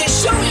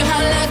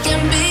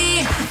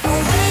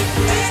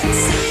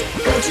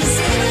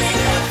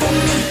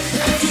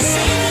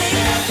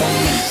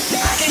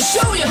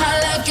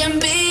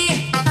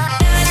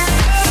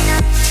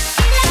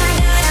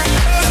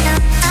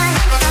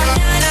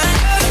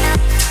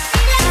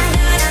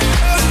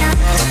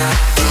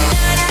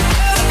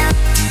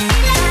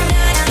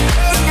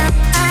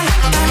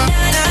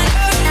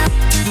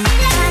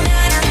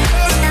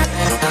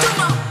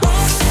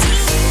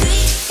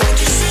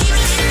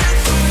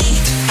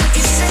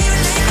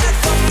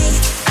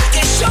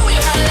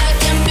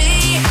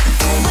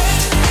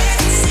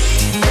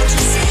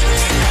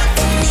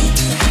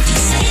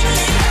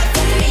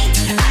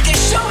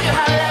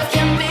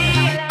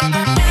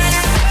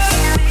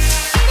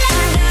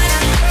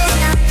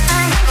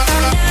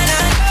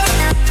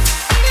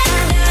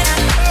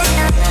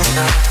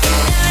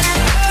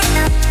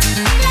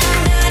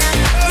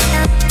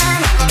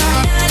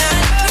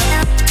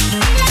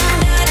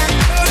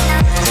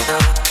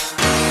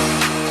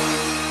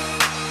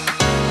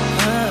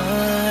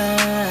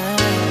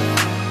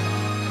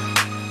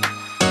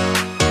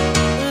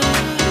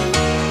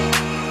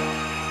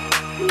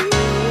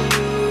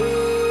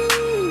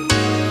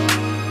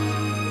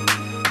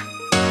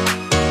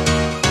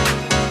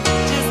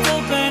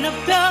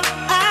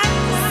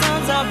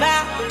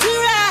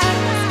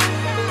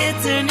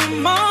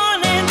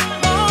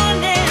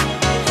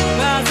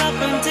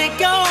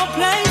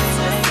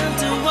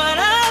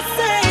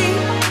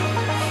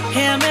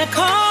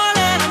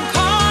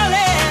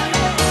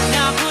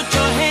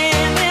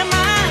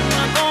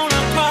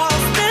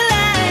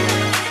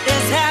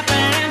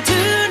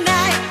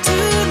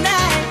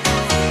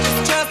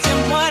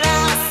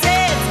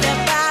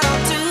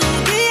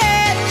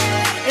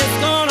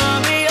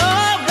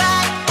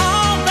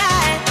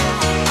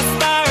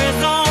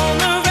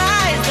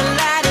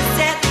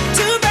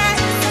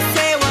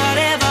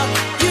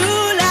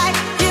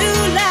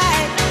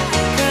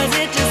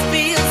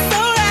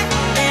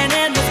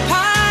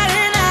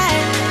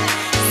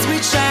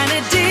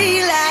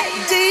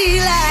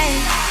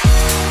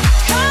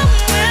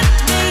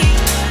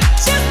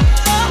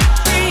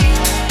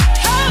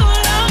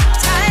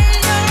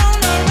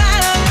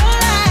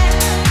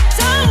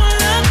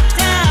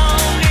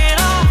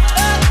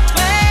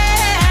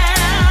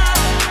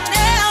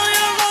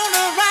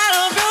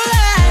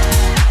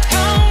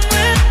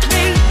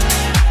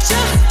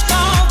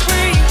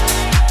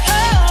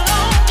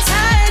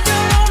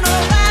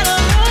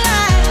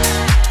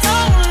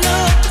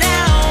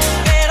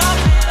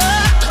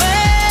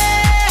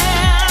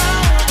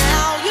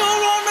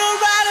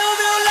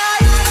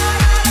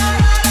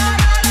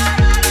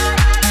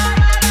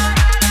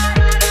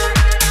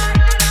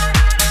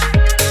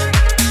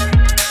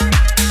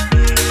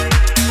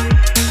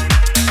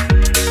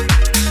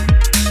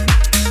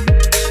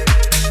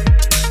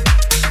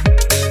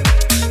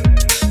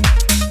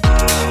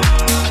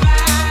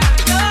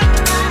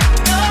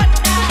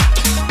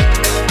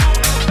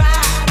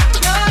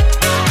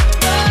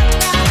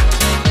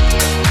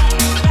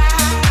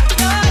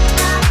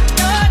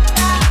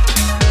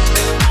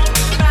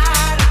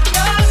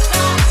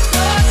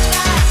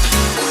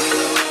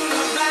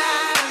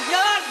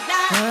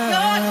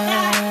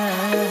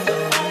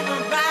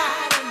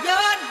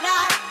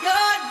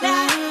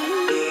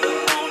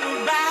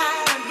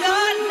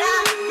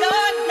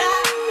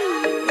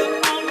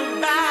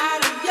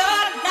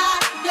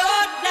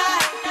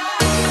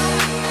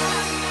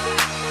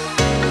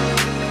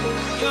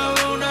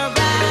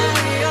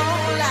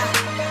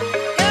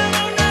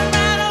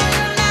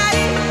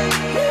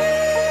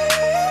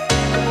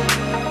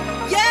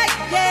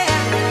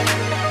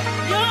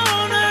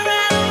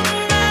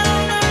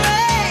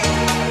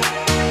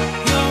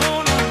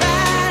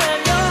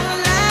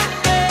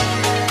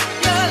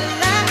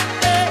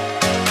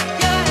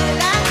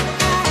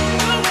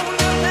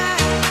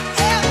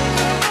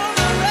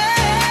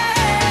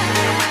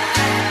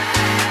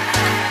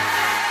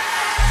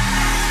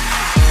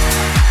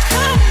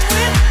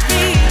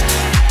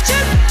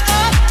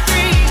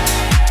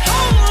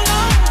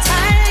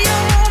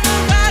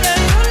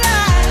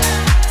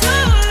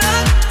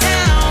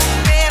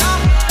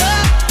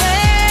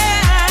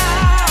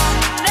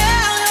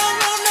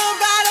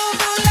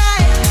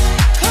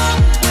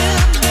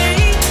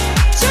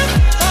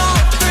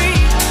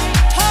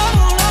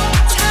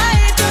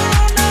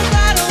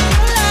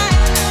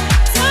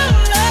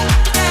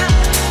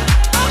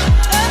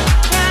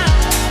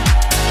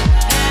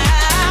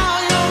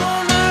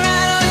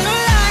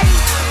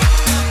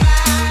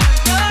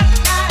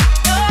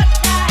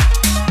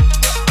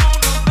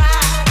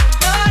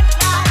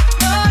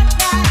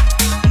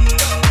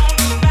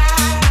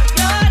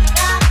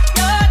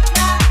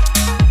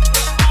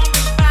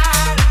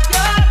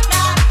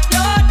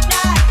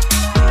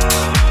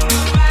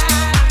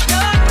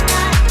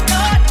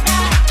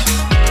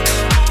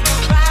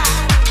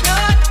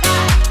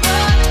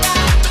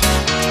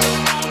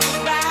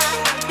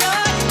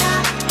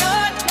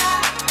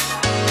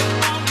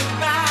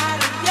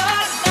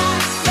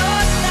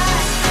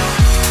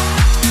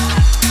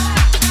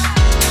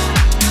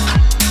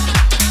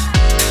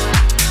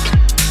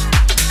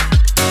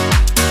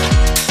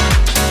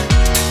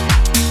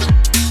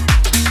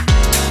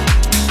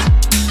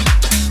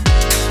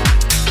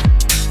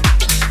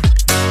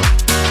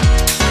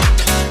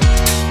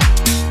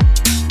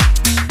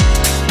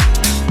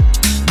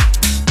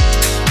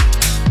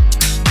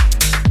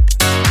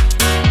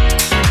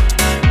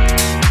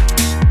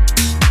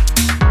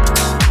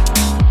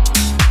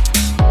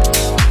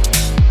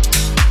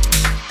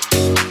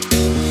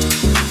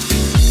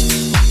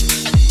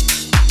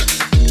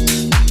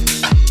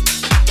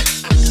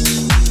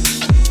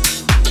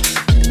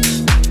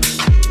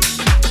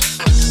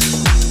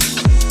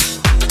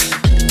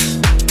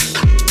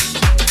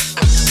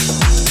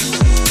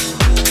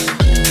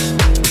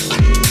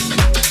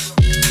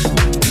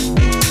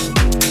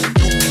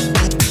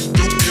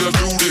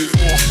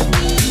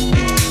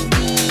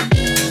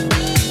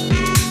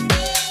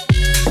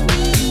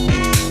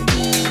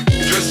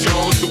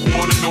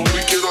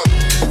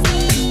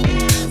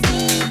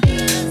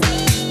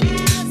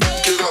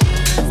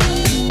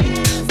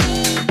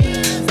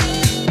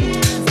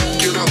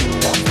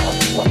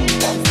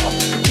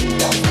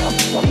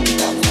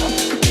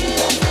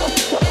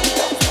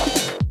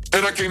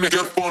 came to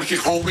get funky,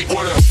 homie.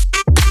 What up?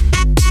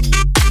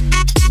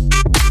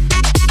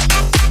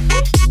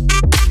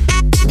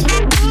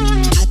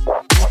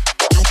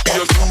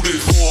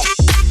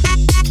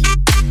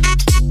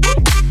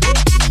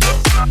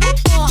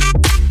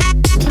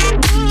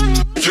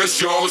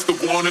 Yes, y'all, it's the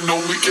one and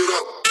only. Get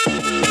up.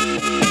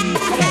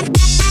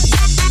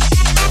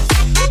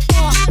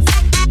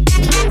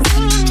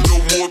 No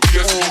more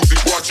BS music,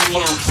 watch and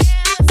learn.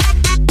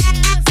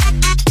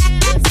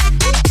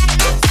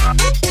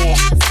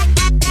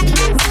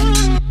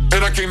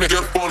 And I came to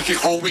get funky,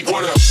 homie.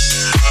 What up?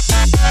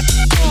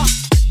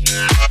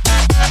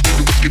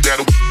 Get that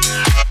away.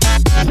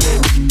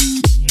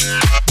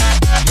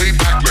 Lay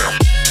back now.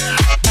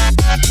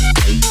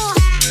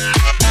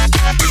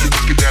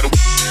 Get that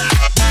away.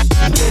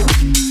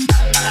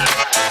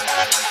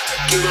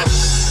 Get up.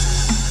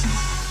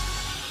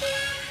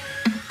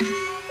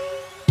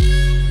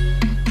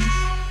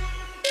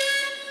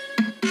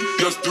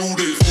 Just do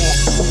this.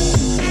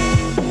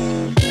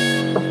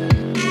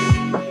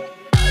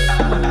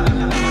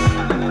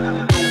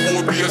 No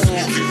more BS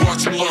music,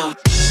 watch and learn.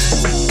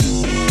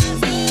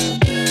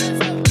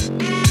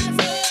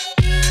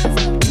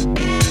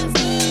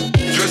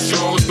 Yes,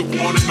 y'all, it's the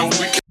one and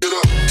only. Get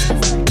up.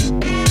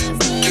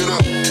 Get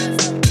up.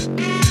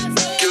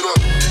 Get up.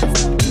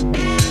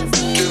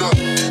 Get up.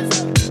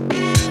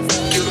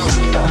 Get up.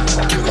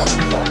 Get up.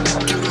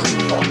 Get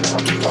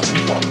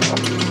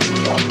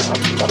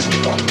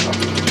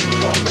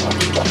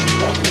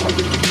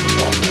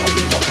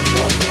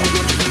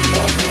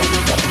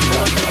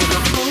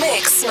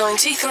Mix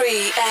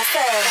 93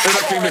 FM. And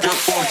I came to get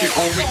funky,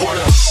 homie. What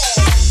up?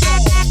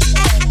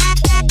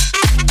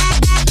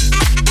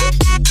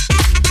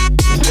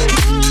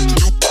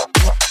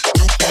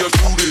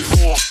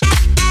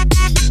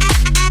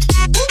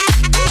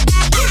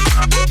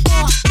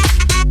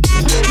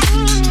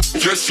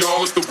 Yes,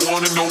 y'all, it's the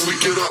one and only.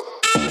 Get up.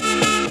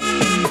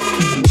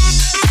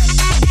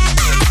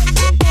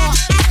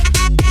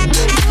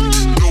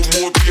 No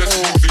more BS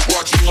music,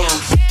 watch and learn.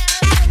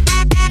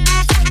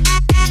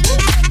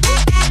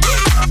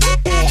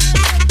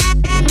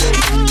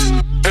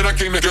 And I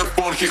came to get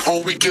funky,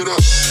 homie. Get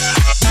up.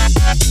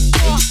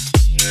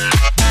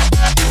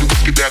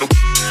 Get that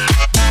away.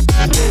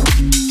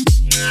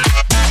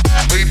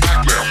 Lay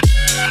back now.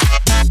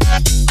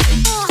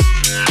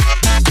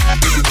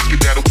 Get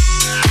that away.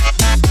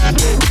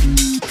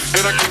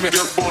 And I came to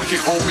get funky,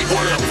 homie.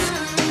 What else?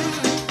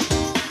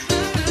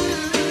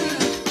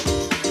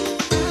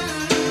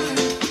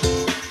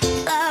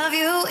 Love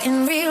you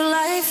in real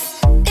life,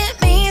 it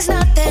means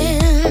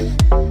nothing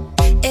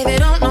if you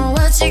don't know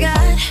what you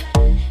got.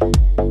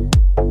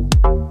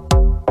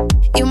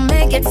 You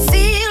make it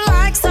feel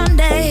like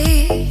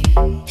Sunday,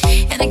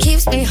 and it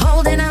keeps me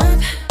holding up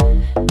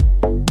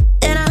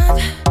and up.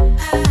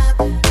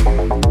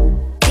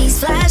 These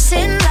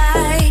flashing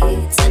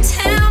lights are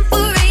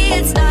temporary,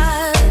 it's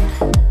not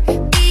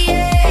the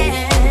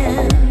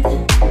end.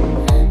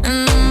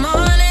 In the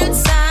morning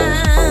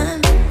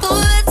sun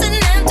puts an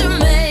end to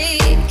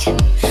make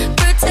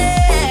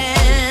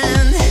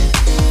pretend.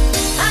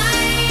 I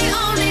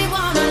only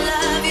wanna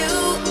love you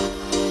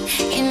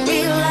in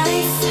real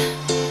life.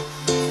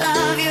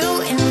 Love you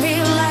in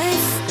real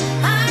life.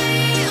 I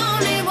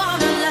only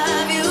wanna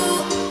love you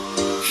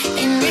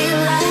in real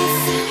life.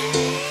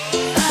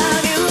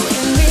 Love you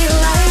in real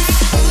life.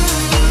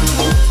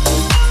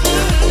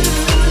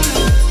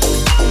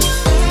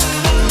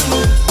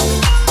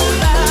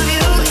 Love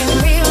you in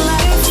real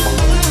life.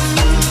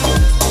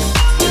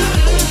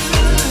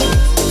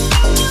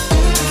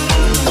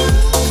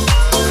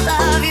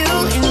 Love you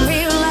in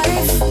real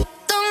life.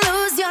 Don't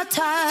lose your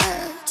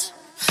touch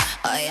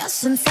or your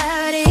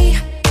sincerity.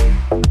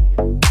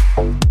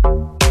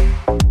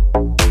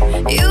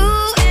 You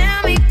and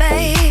me,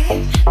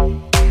 babe,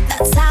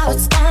 that's how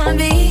it's gonna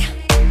be.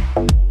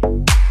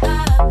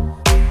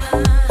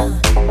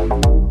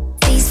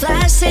 These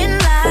flashing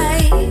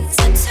lights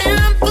are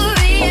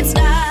temporary, it's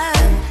not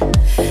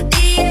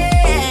the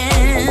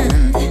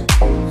end.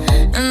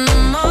 And the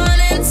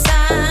morning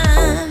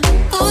sun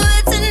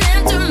puts an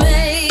end to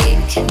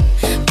make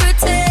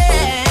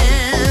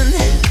pretend.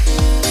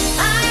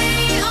 I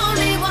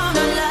only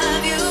wanna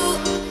love you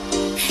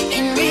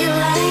in real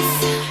life.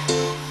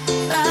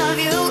 Love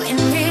you in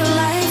real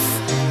life.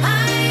 I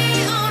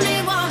only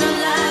wanna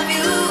love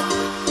you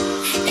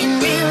in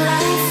real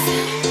life.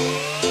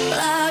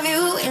 Love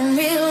you in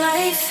real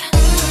life.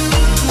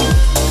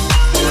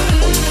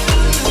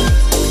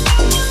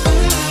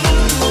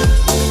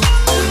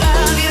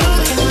 Love you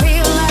in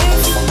real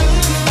life.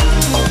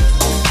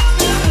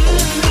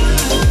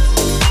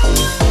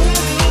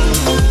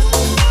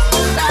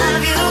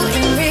 Love you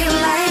in real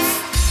life.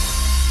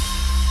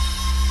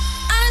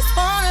 I just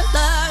wanna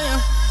love you.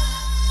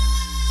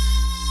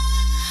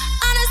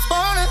 I just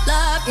wanna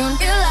love you in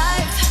real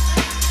life.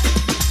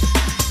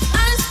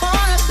 I just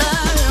wanna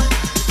love you.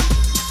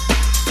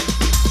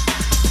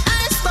 I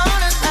just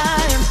wanna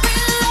love you in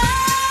real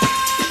life.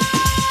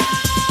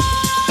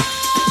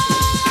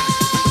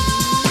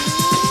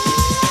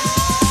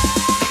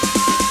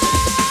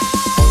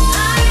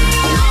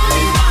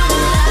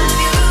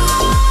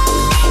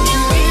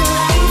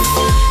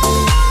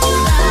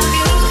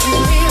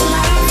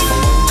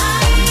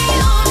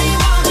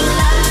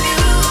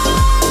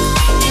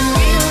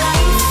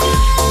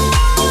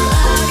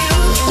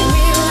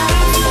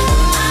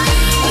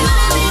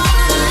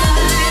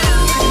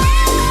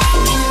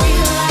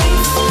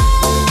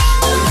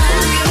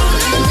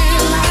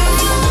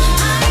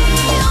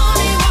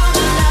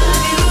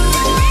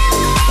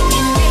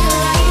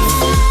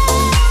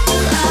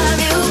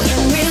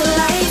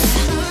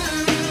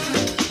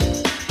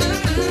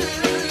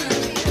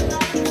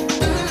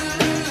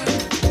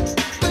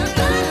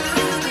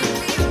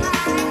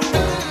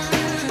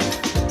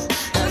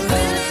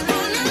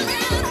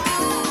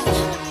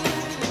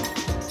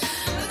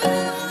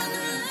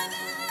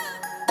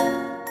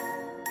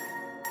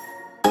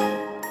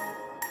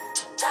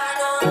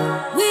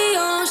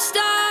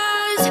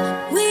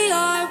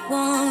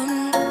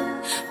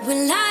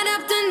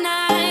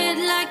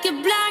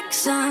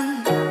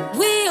 sun.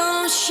 We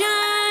all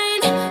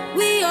shine,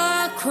 we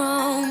all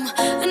chrome,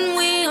 and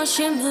we all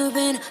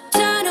shimmering.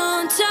 Turn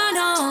on, turn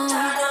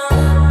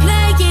on.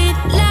 Play it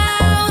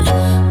loud,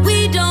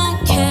 we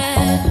don't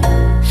care.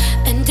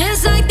 And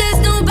dance like there's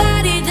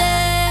nobody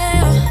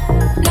there.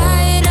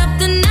 Light up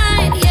the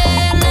night,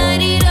 yeah,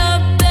 light it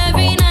up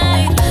every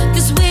night.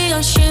 'Cause we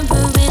are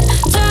shimmering.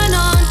 Turn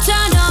on,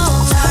 turn on.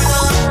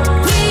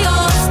 We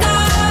are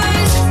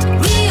stars,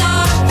 we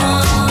are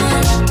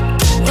one.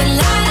 We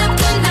light up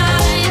the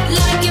night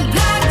like a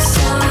black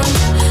sun.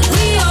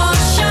 We all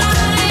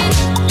shine,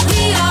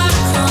 we are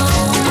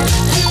chrome,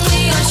 and we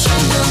are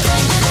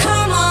shimmering.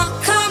 Come on,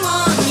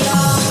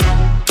 y'all.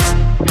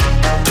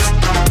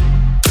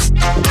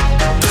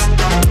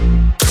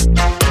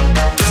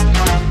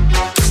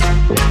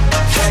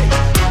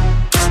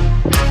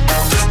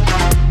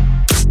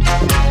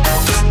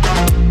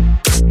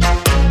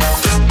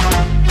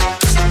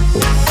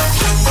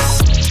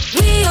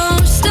 We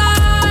are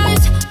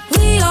stars,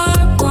 we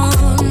are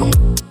one.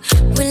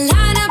 We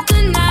light up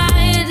the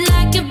night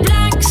like a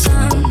black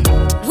sun.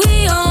 We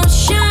all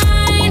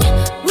shine,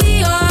 we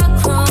are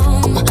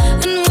chrome,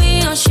 and we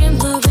are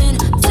shimmering.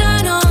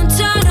 Turn on,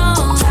 turn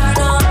on.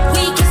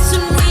 We kiss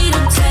and we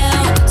don't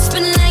tell.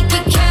 Spin like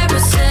a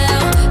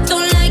carousel.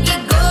 Don't like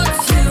it, go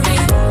fury.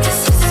 This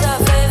is our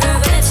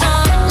favorite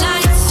song.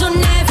 Lights on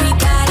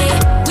everybody.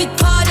 We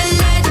party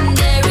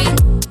legendary.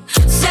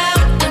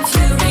 Sound and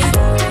fury.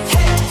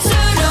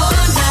 Turn on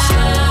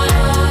now.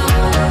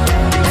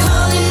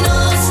 Calling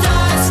all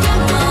stars,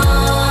 come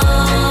on.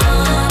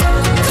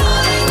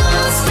 Calling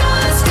all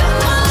stars,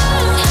 come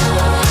on.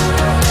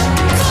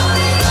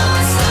 Calling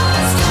all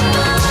stars, come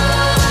on.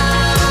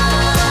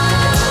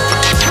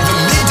 The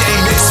Midday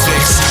Mix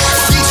Fix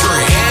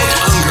featuring Ed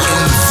Unger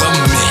in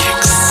the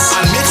mix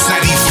on Mix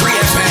 93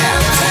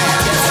 FM.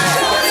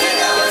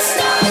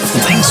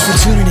 Thanks for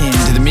tuning in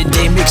to the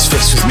Midday Mix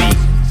Fix with me.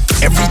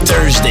 Every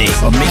Thursday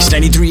on Mix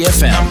 93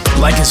 FM.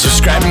 Like and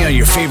subscribe me on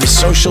your favorite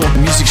social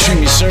and music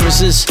streaming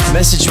services.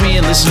 Message me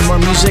and listen to more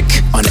music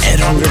on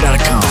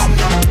edunger.com.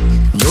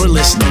 You're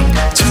listening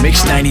to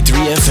Mix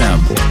 93 FM,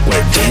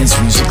 where dance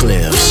music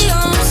lives. We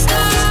are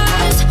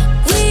stars,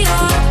 we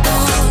are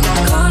one.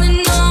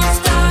 Calling all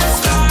stars,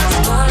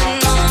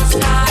 calling all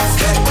stars.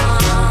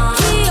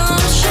 We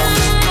all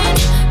shine,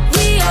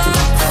 we are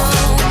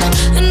chrome,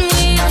 and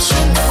we are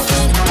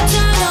shimmering.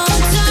 Turn on,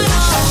 turn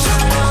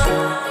on.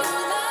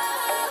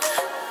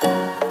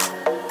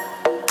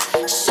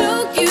 Show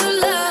you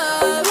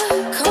love,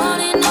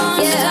 calling all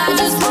stars. I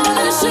just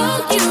wanna show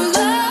you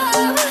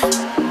love.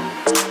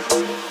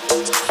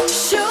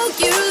 Show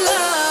you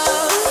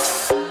love.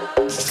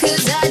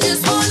 'Cause I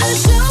just wanna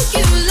show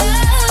you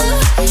love.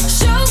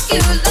 Show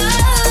you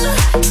love.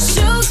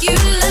 Show you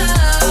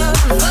love.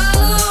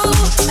 Oh,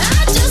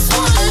 I just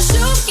wanna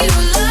show you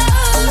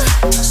love.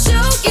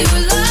 Show you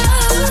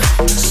love.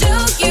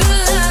 Show you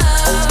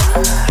love.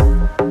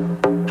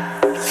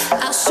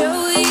 I'll show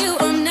you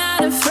I'm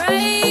not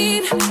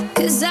afraid.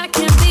 'Cause I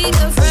can't be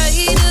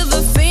afraid of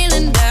a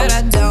feeling that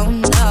I don't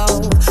know.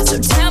 So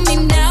tell me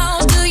now,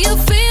 do you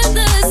feel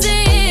the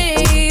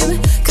same?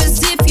 'Cause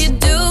if you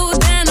do,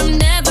 then I'm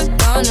never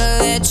gonna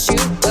let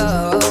you go.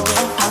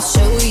 I'll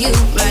show you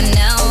right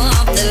now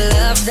all the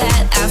love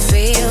that I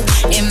feel.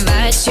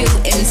 Invite you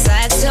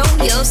inside so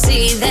you'll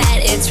see that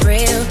it's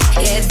real.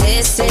 Yeah,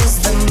 this is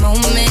the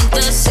moment,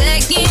 the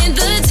second,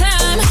 the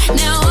time.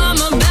 Now I'm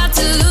about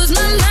to lose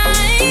my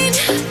mind.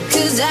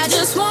 'Cause I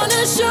just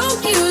wanna show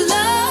you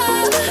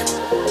love.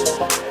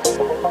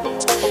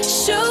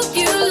 Show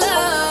you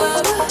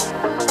love.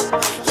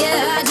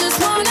 Yeah, I just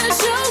wanna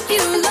show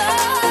you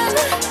love.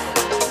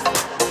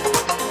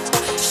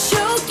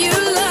 Show you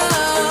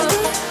love.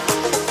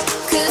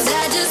 'Cause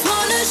I just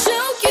wanna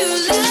show you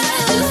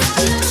love.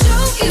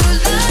 Show you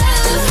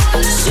love.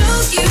 Show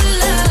you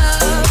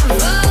love.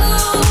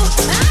 Oh,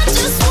 I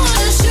just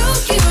wanna show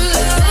you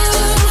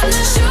love.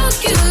 Show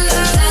you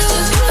love.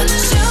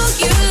 Show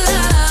you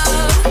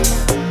love.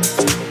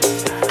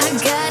 I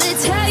gotta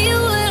tell you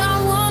what I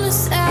wanna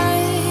say.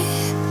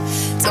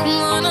 Don't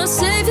wanna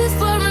save it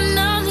for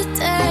another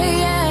day,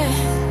 yeah.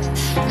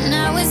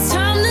 Now it's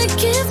time to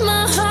give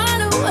my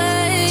heart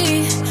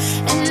away.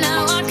 And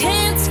now I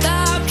can't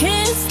stop,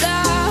 can't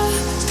stop.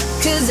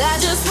 'Cause I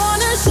just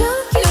wanna show